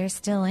because they're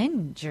still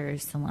in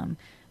Jerusalem.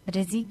 But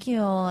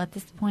Ezekiel at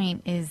this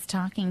point is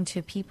talking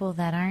to people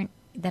that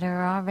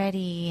are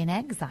already in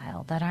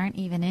exile, that aren't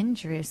even in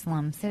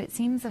Jerusalem. So it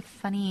seems a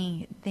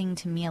funny thing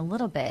to me a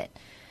little bit,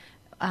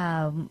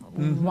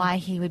 why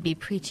he would be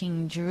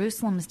preaching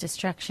Jerusalem's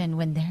destruction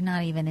when they're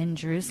not even in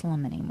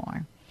Jerusalem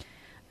anymore.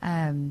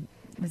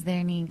 Was there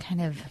any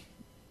kind of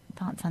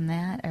thoughts on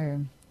that,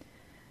 or?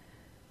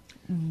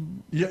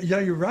 Yeah,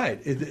 you're right.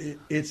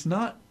 It's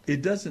not.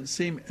 It doesn't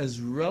seem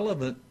as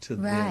relevant to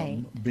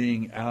them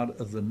being out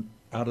of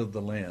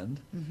the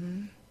land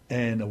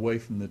and away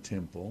from the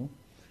temple,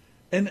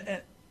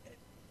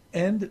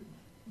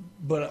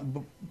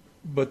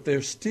 but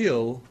they're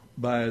still,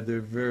 by their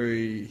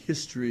very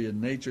history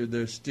and nature,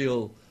 they're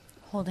still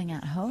holding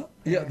out hope.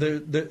 Yeah,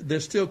 they're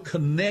still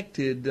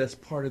connected. That's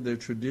part of their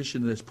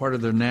tradition. That's part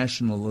of their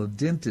national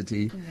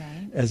identity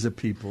as a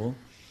people,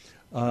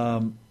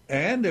 and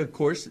of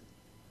course,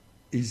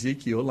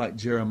 Ezekiel, like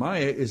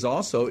Jeremiah, is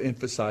also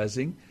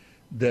emphasizing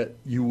that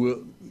you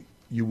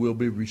will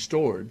be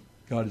restored.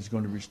 God is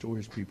going to restore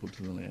His people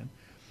to the land.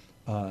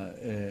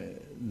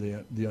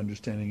 The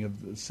understanding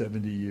of the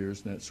 70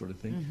 years and that sort of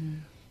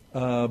thing.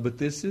 But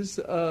this is,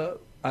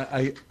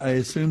 I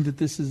assume that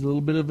this is a little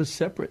bit of a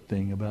separate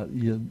thing about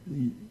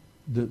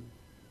the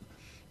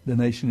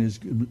nation is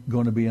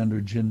going to be under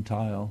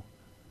Gentile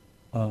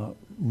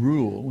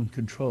rule and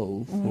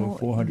control for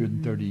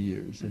 430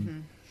 years,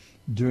 and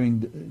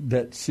during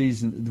that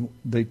season,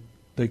 they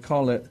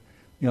call it,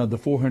 the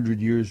 400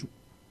 years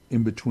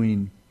in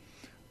between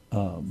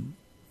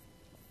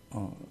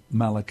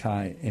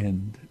Malachi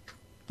and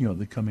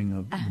the coming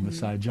of the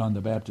Messiah, John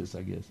the Baptist,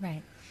 I guess.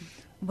 Right.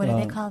 What do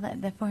they call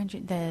that? The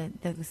 400, the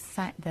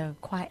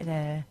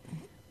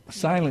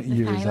silent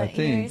years, I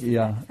think.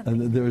 Years?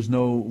 There was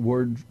no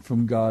word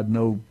from God,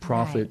 no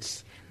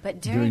prophets.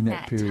 But during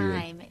that period.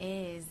 time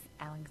is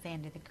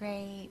Alexander the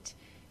Great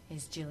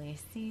is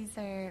Julius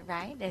Caesar,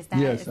 right? Is that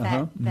Yes, is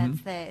that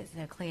that's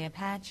the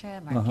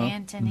Cleopatra, Mark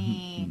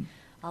Antony?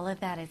 All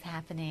of that is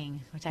happening,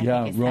 which I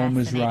think is Rome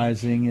is fascinating.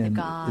 rising, and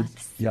the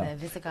Goths, the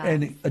Visigoths,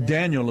 and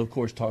Daniel, of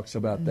course, talks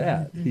about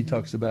that. He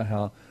talks about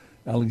how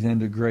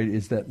Alexander the Great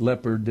is that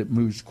leopard that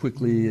moves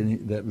quickly,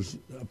 and that was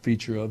a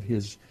feature of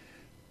his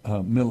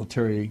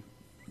military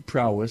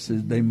prowess.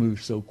 They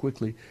moved so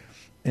quickly,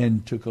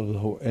 and took over the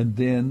whole. And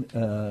then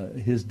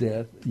his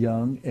death,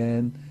 young,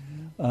 and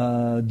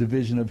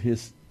division of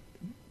his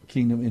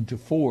kingdom into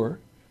 4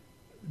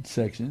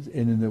 sections,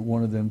 and then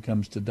one of them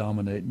comes to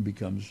dominate and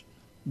becomes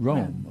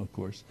Rome, of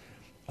course.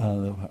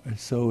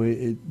 So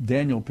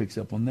Daniel picks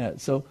up on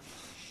that. So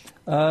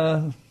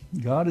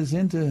God is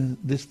into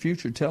this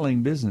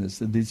future-telling business.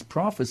 These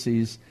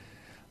prophecies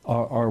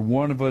are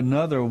one of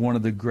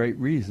the great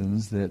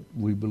reasons that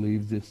we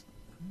believe the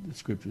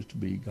Scriptures to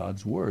be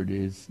God's Word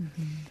is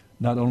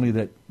not only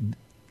that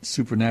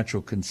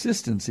supernatural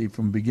consistency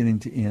from beginning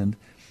to end,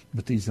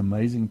 but these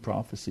amazing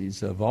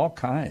prophecies of all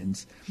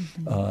kinds,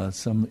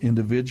 some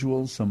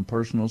individual, some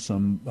personal,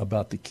 some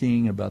about the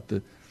king, about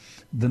the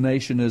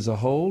nation as a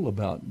whole,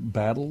 about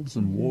battles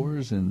and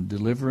wars and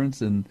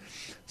deliverance, and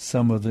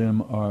some of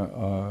them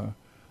are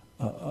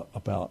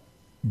about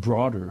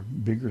broader,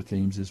 bigger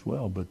themes as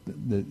well. But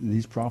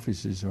these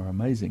prophecies are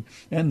amazing.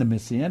 And the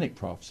Messianic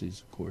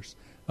prophecies, of course,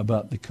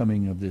 about the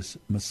coming of this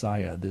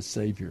Messiah, this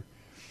Savior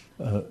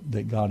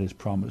that God has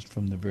promised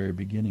from the very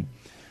beginning.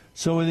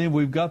 So then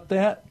we've got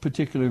that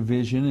particular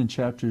vision in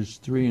chapters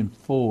 3 and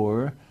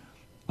 4,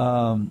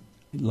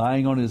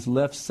 lying on his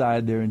left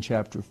side there in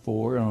chapter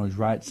 4, and on his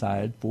right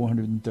side,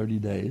 430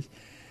 days.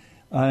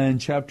 In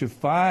chapter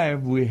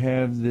 5, we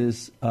have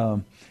this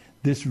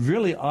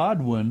really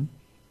odd one.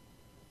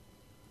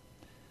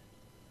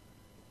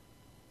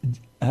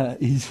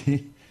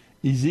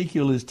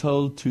 Ezekiel is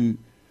told to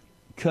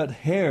cut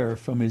hair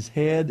from his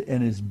head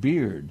and his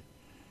beard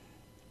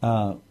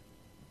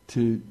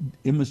to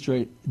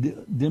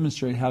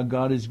demonstrate how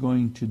God is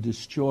going to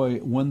destroy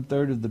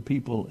 1/3 of the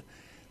people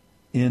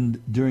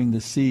during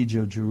the siege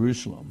of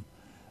Jerusalem,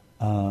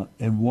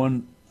 and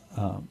one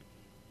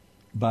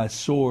by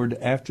sword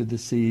after the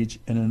siege,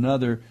 and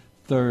another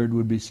third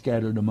would be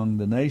scattered among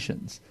the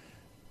nations.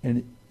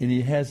 And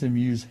he has him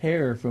use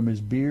hair from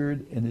his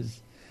beard and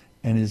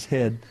his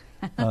head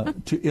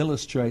to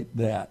illustrate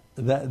that.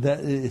 That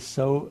is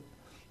so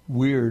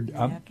weird.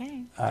 I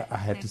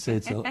have to say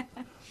it's a.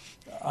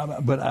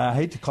 But I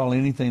hate to call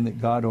anything that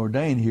God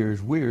ordained here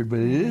as weird, but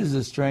it is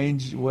a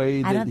strange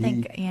way that I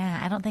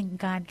don't think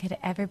God could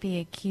ever be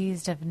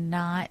accused of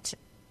not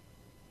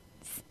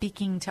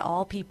speaking to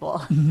all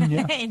people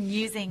and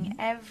using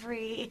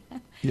every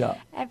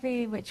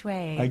which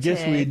way. I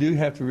guess we do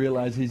have to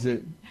realize he's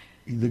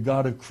the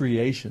God of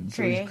creation,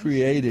 so he's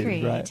creative,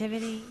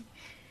 creativity.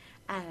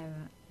 Right?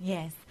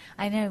 Yes,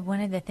 I know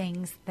one of the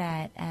things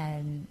that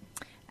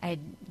I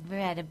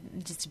read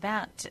just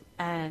about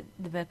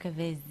the book of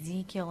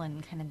Ezekiel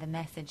and kind of the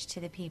message to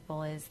the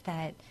people is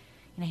that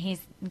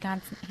he's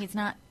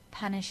not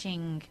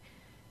punishing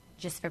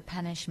just for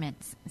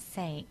punishment's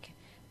sake.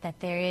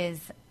 That there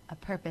is a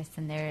purpose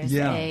and there is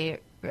a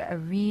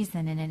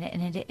reason in it,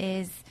 and it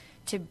is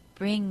to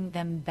bring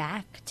them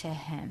back to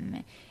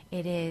Him.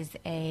 It is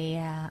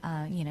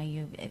I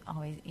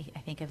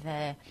think of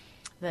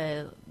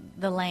the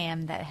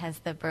lamb that has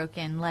the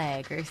broken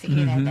leg, or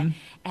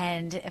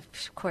and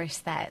of course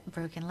that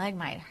broken leg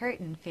might hurt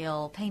and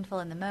feel painful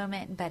in the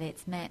moment, but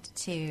it's meant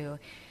to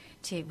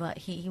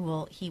he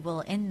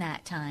will in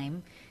that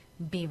time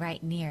be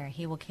right near.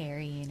 He will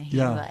carry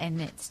you, and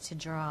it's to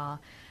draw.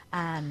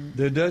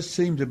 There does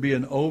seem to be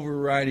an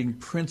overriding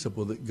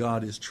principle that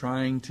God is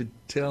trying to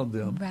tell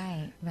them,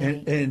 right.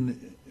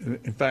 And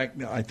in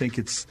fact, I think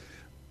it's.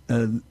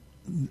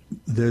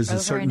 There's a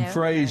certain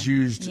phrase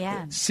used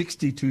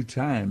 62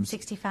 times.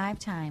 65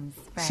 times.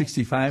 Right.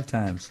 65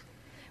 times.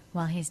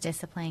 While He's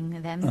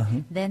disciplining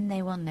them, then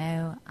they will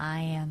know I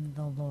am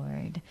the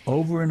Lord.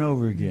 Over and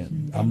over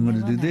again. I'm going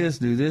to do this,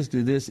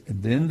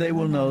 and then they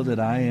will know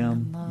that I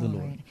am the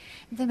Lord.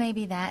 So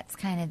maybe that's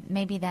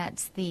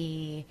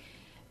the,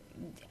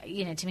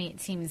 to me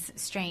it seems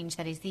strange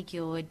that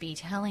Ezekiel would be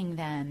telling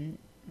them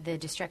the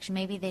destruction.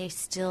 Maybe they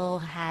still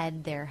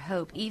had their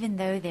hope, even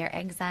though they're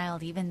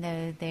exiled, even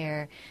though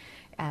they're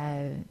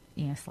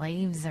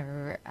slaves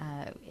or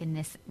in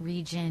this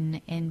region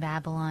in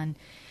Babylon.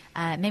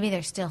 Maybe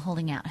they're still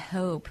holding out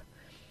hope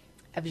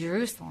of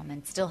Jerusalem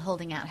and still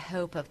holding out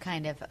hope of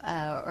kind of,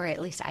 or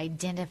at least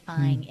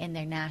identifying in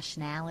their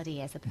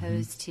nationality, as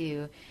opposed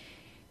to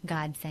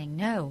God saying,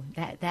 no,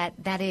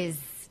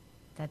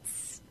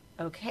 that's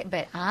okay,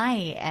 but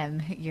I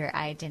am your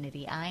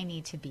identity. I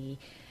need to be.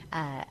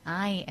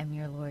 I am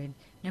your Lord,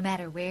 no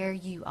matter where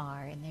you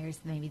are. And there's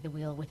maybe the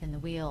wheel within the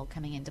wheel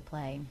coming into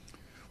play.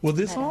 Well,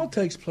 this all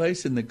takes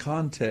place in the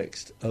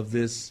context of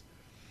this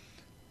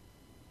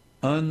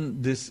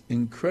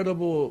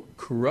incredible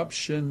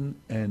corruption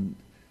and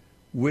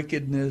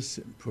wickedness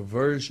and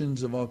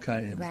perversions of all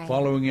kinds, Right.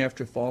 following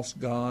after false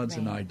gods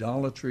and Right.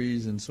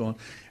 idolatries and so on.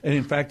 And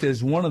in fact,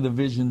 there's one of the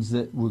visions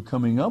that we're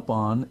coming up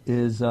on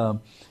is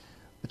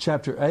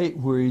chapter 8,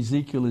 where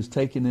Ezekiel is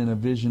taken in a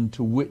vision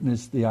to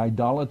witness the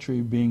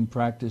idolatry being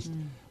practiced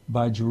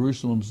by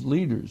Jerusalem's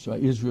leaders,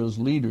 Israel's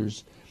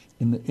leaders,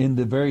 in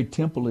the very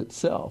temple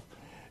itself.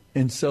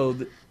 And so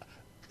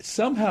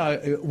somehow,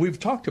 we've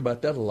talked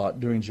about that a lot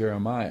during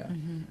Jeremiah.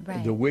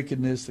 Right. The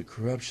wickedness, the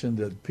corruption,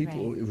 the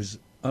people, Right. it was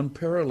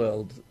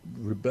unparalleled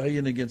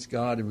rebellion against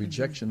God and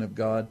rejection of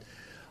God.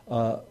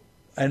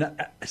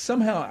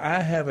 Somehow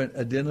I haven't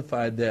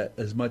identified that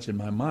as much in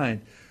my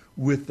mind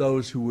with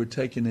those who were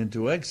taken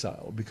into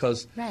exile,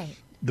 because Right.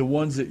 the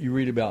ones that you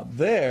read about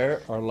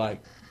there are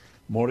like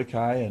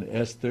Mordecai and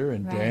Esther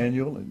and Right.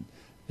 Daniel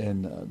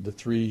and the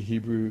three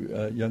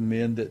Hebrew young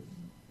men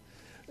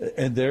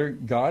and they're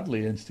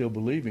godly and still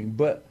believing.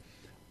 But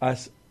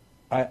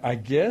I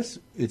guess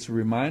it's a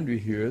reminder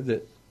here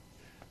that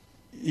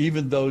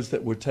even those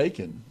that were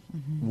taken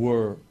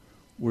were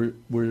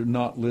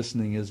not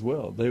listening as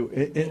well. They,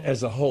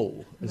 as a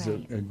whole, as a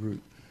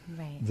group,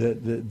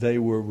 that they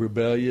were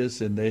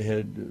rebellious and they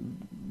had,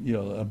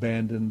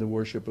 abandoned the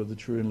worship of the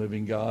true and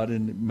living God,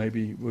 and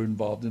maybe were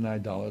involved in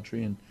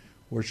idolatry and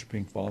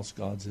worshiping false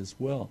gods as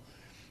well.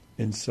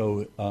 And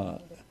so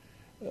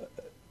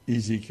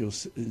Ezekiel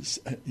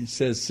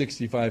says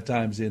 65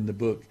 times in the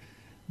book,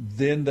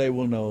 then they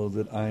will know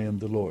that I am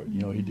the Lord.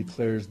 He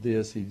declares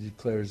this. He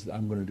declares,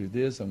 I'm going to do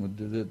this. I'm going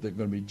to do that. They're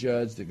going to be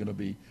judged. They're going to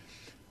be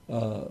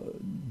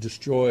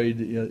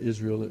destroyed,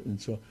 Israel, and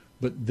so on.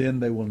 But then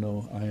they will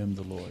know I am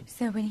the Lord.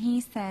 So when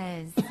he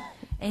says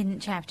in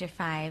chapter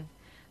 5,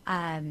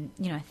 a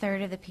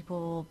third of the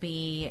people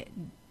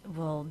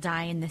will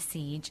die in the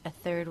siege, a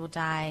third will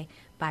die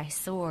by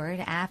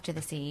sword after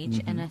the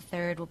siege, and a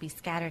third will be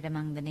scattered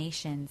among the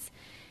nations.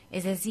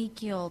 Is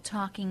Ezekiel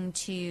talking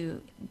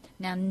to,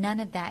 now none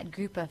of that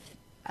group of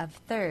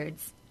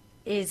thirds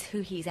is who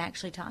he's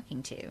actually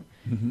talking to.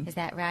 Is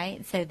that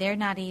right? So they're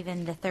not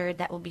even the third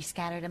that will be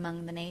scattered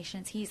among the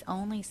nations. He's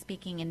only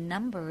speaking in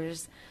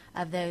numbers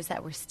of those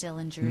that were still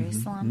in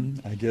Jerusalem.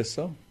 I guess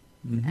so.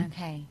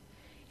 Okay.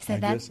 So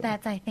that's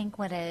I think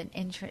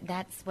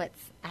that's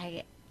what's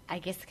I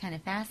guess kind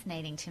of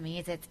fascinating to me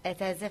is it's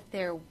as if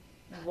they're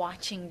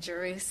watching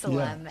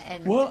Jerusalem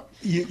and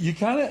you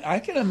kind of I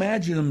can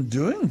imagine them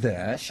doing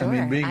that. Sure,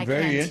 I mean, being I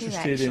very can too,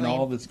 interested in actually.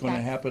 all that's going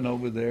to happen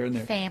over there, and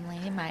their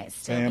family might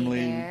still be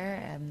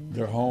there,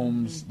 their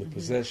homes, the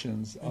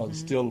possessions, all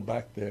still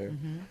back there.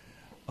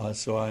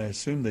 So I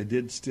assume they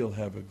did still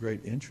have a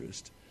great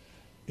interest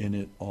in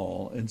it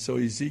all. And so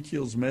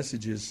Ezekiel's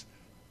messages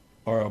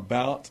are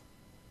about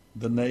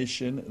the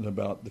nation and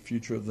about the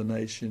future of the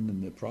nation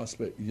and the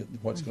prospect,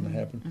 what's going to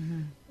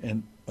happen,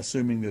 and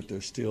assuming that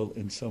they're still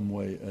in some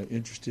way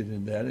interested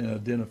in that and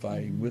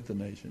identifying with the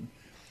nation.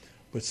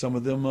 But some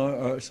of them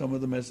some of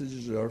the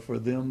messages are for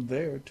them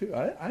there too.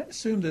 I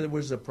assume that there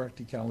was a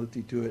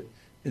practicality to it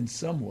in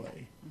some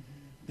way.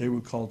 They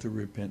were called to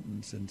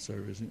repentance and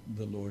service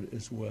the Lord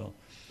as well.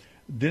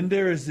 Then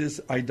there is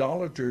this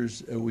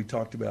idolaters we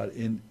talked about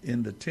in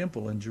the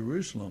temple in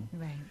Jerusalem.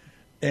 Right.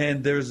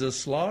 And there's a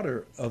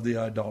slaughter of the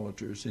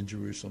idolaters in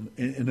Jerusalem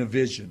in a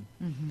vision.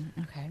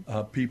 Okay.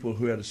 People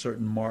who had a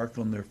certain mark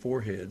on their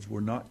foreheads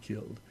were not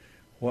killed.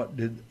 What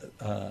did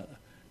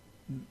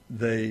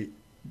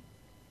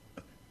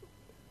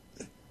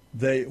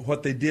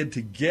what they did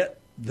to get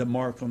the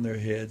mark on their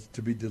heads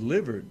to be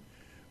delivered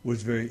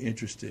was very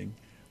interesting,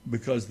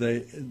 because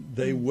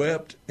they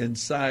wept and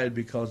sighed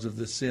because of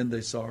the sin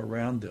they saw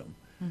around them.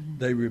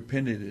 They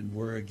repented and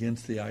were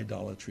against the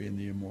idolatry and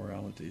the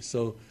immorality.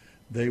 So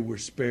they were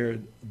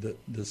spared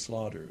the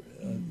slaughter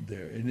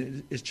there.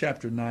 And it's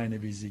chapter 9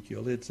 of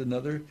Ezekiel. It's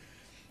another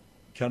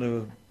kind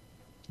of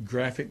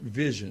graphic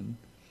vision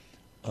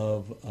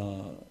of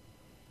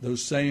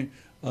those same...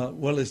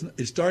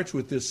 it starts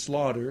with this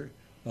slaughter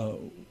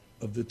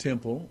of the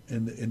temple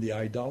and the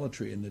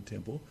idolatry in the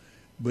temple.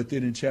 But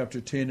then in chapter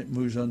 10 it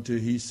moves on to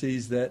he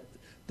sees that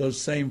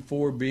those same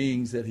four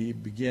beings that he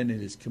began in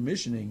his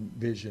commissioning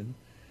vision,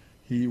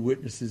 he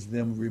witnesses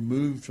them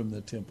removed from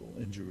the temple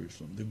in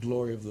Jerusalem. The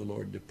glory of the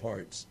Lord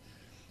departs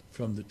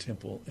from the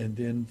temple, and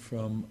then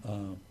from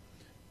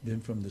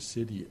the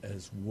city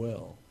as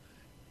well.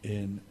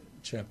 In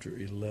chapter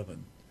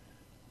 11,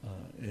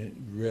 it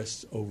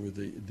rests over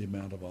the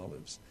Mount of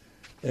Olives.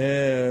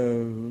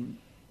 It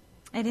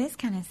is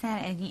kind of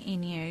sad,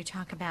 and you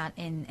talk about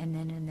and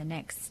then in the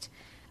next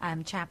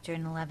chapter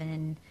in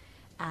 11,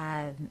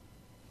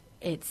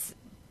 it's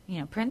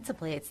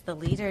principally it's the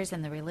leaders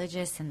and the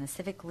religious and the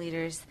civic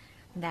leaders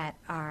that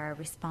are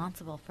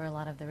responsible for a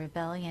lot of the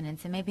rebellion, and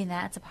so maybe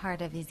that's a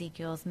part of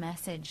Ezekiel's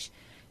message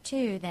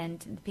too. Then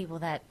to the people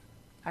that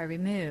are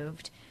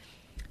removed,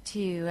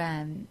 to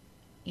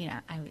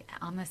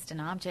almost an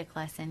object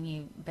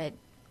lesson. But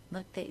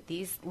look,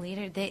 these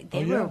leaders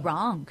they were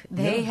wrong.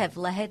 They have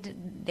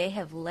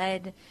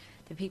led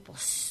the people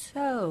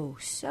so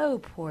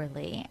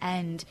poorly,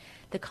 and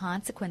the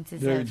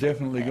consequences They're of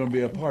definitely going to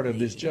be a part of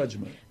this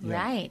judgment. Yeah.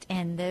 Right,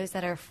 and those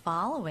that are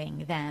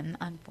following them,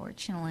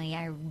 unfortunately,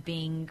 are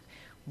being,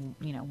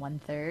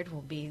 1/3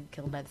 will be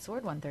killed by the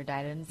sword, 1/3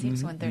 died in the sea,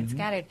 1/3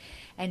 scattered.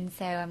 And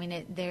so, I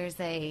mean, there's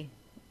a...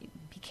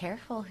 Be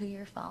careful who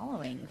you're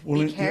following.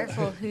 Be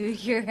careful who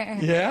you're...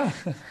 Yeah,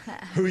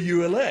 who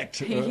you elect,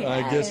 Yes.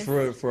 I guess,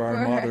 for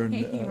our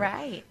modern...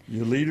 right.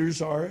 Your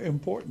leaders are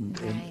important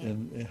Right.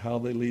 in how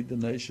they lead the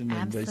nation,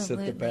 and Absolutely. they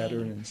set the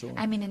pattern and so on.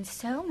 I mean, and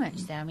so much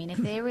so. I mean, if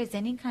there was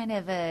any kind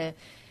of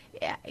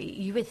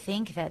you would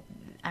think that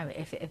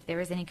if there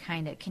was any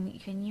kind of...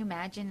 Can you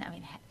imagine? I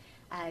mean,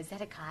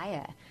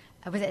 Zedekiah.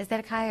 Was it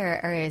Zedekiah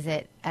or is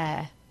it...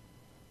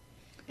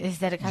 Is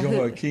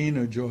Zedekiah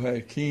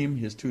Jehoiakim,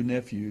 his two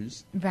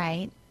nephews.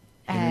 Right.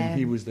 And then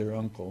he was their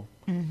uncle.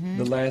 Mm-hmm.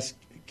 The last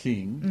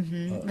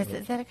king. Was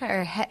it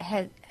Zedekiah or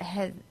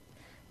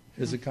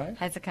Hezekiah?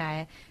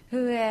 Hezekiah,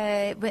 who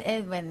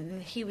when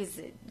he was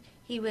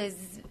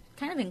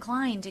kind of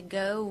inclined to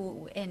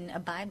go and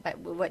abide by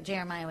what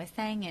Jeremiah was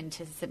saying and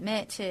to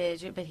submit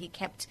to, but he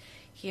kept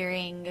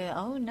hearing,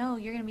 "Oh no,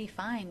 you're going to be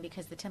fine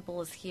because the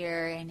temple is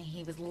here," and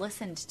he was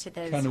listened to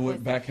those. Kind of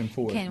went back and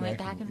forth.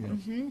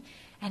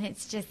 And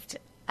it's just,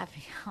 talk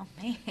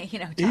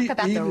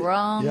about the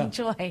wrong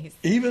choice.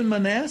 Even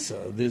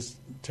Manasseh, this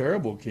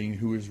terrible king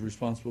who was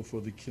responsible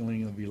for the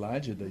killing of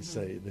Elijah, they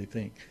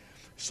think,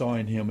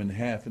 sawing him in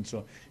half and so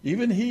on.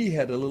 Even he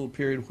had a little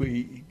period where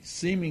he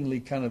seemingly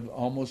kind of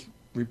almost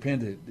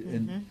repented.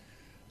 And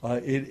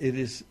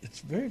it's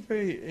very,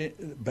 very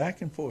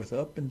back and forth,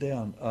 up and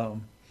down,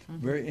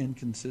 very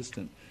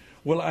inconsistent.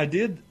 Well, I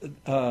did...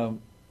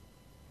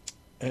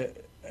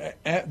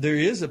 there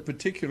is a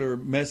particular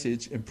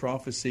message in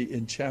prophecy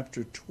in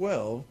chapter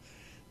 12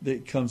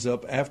 that comes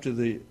up after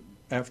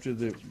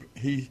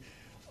he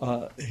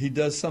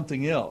does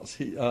something else.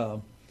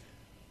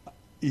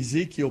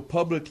 Ezekiel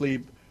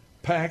publicly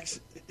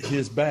packs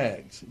his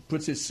bags,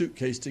 puts his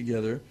suitcase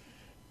together,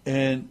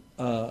 and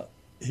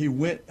he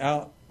went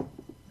out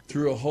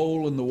through a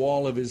hole in the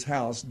wall of his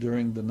house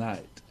during the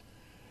night.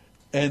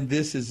 And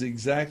this is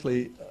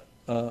exactly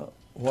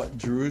what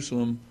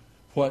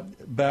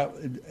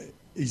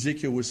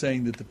Ezekiel was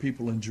saying that the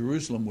people in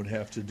Jerusalem would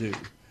have to do.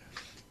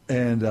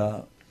 And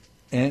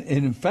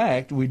in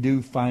fact, we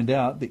do find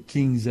out that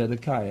King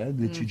Zedekiah,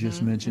 that you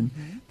just mentioned,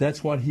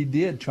 that's what he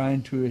did,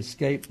 trying to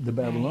escape the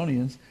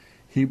Babylonians.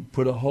 He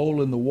put a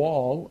hole in the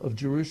wall of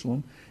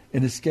Jerusalem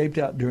and escaped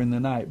out during the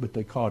night, but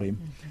they caught him.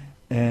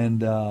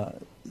 And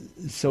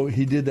so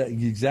he did that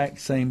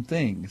exact same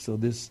thing. So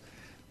this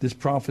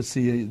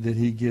prophecy that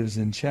he gives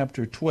in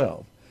chapter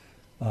 12,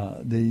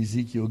 that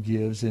Ezekiel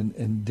gives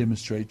and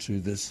demonstrates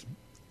through this,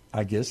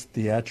 I guess,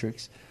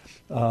 theatrics,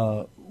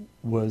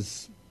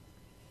 was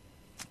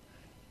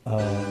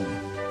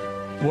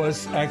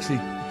actually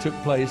took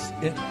place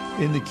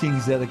in the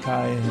King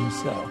Zedekiah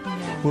himself.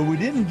 Well, we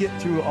didn't get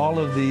through all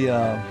of the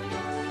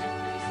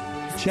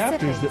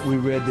chapters that we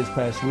read this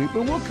past week,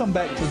 but we'll come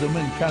back to them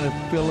and kind of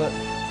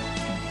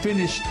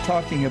finish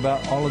talking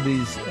about all of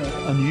these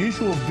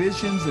unusual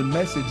visions and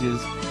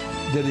messages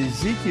that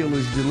Ezekiel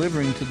is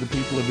delivering to the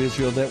people of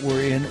Israel that were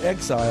in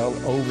exile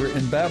over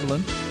in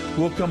Babylon.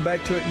 We'll come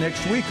back to it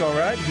next week, all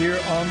right, here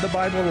on the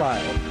Bible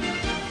Live.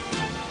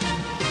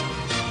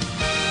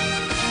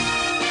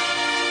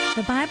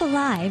 The Bible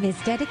Live is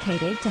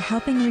dedicated to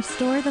helping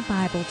restore the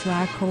Bible to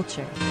our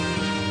culture.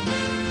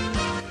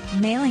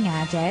 Mailing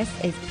address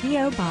is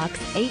P.O. Box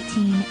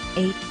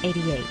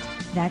 18888.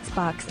 That's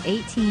Box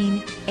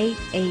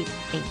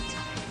 18888,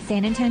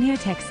 San Antonio,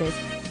 Texas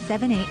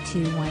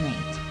 78218.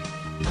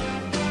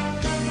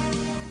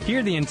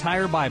 Hear the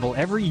entire Bible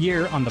every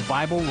year on the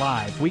Bible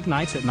Live,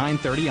 weeknights at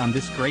 9:30 on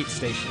this great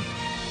station.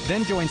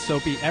 Then join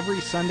Soapy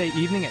every Sunday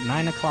evening at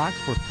 9 o'clock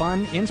for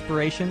fun,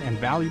 inspiration, and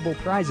valuable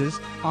prizes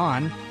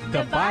on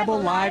the Bible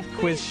Live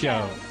Quiz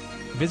Show.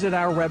 Visit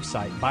our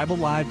website,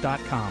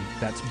 BibleLive.com.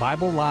 That's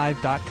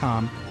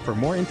BibleLive.com for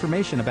more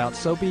information about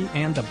Soapy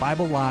and the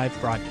Bible Live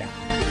broadcast.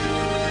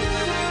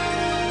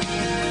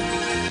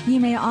 You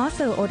may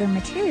also order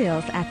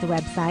materials at the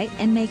website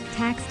and make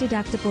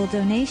tax-deductible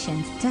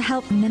donations to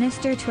help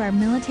minister to our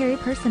military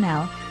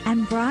personnel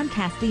and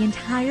broadcast the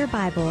entire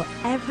Bible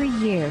every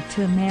year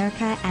to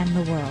America and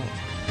the world.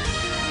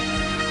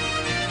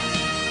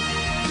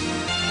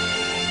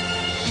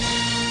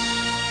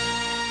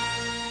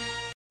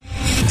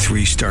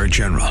 Three-star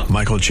General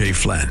Michael J.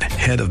 Flynn,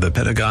 head of the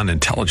Pentagon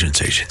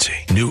Intelligence Agency,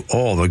 knew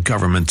all the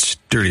government's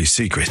dirty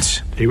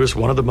secrets. He was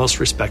one of the most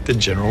respected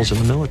generals in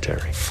the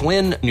military.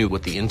 Flynn knew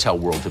what the intel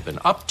world had been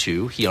up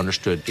to. He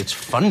understood its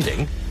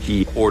funding.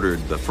 He ordered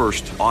the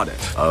first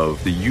audit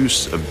of the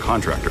use of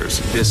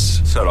contractors.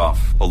 This set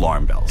off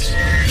alarm bells.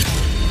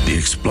 The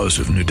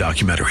explosive new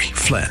documentary,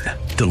 Flynn,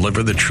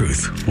 deliver the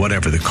truth,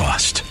 whatever the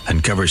cost,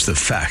 and covers the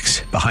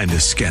facts behind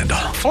this scandal.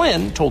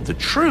 Flynn told the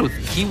truth.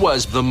 He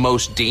was the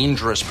most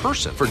dangerous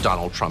person for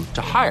Donald Trump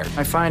to hire.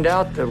 I find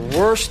out the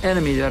worst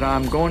enemy that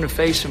I'm going to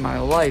face in my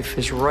life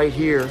is right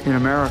here in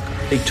America.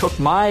 They took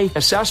my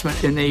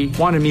assessment and they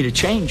wanted me to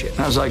change it. And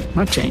I was like, I'm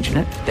not changing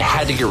it. They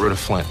had to get rid of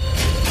Flynn.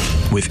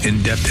 With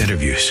in-depth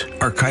interviews,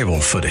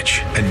 archival footage,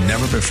 and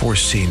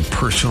never-before-seen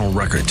personal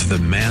records of the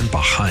man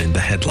behind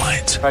the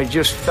headlines. I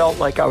just felt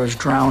like I was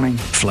drowning.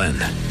 Flynn,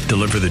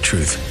 deliver the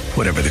truth,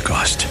 whatever the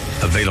cost.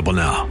 Available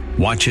now.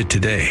 Watch it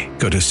today.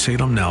 Go to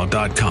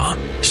salemnow.com.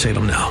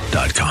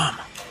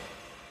 salemnow.com.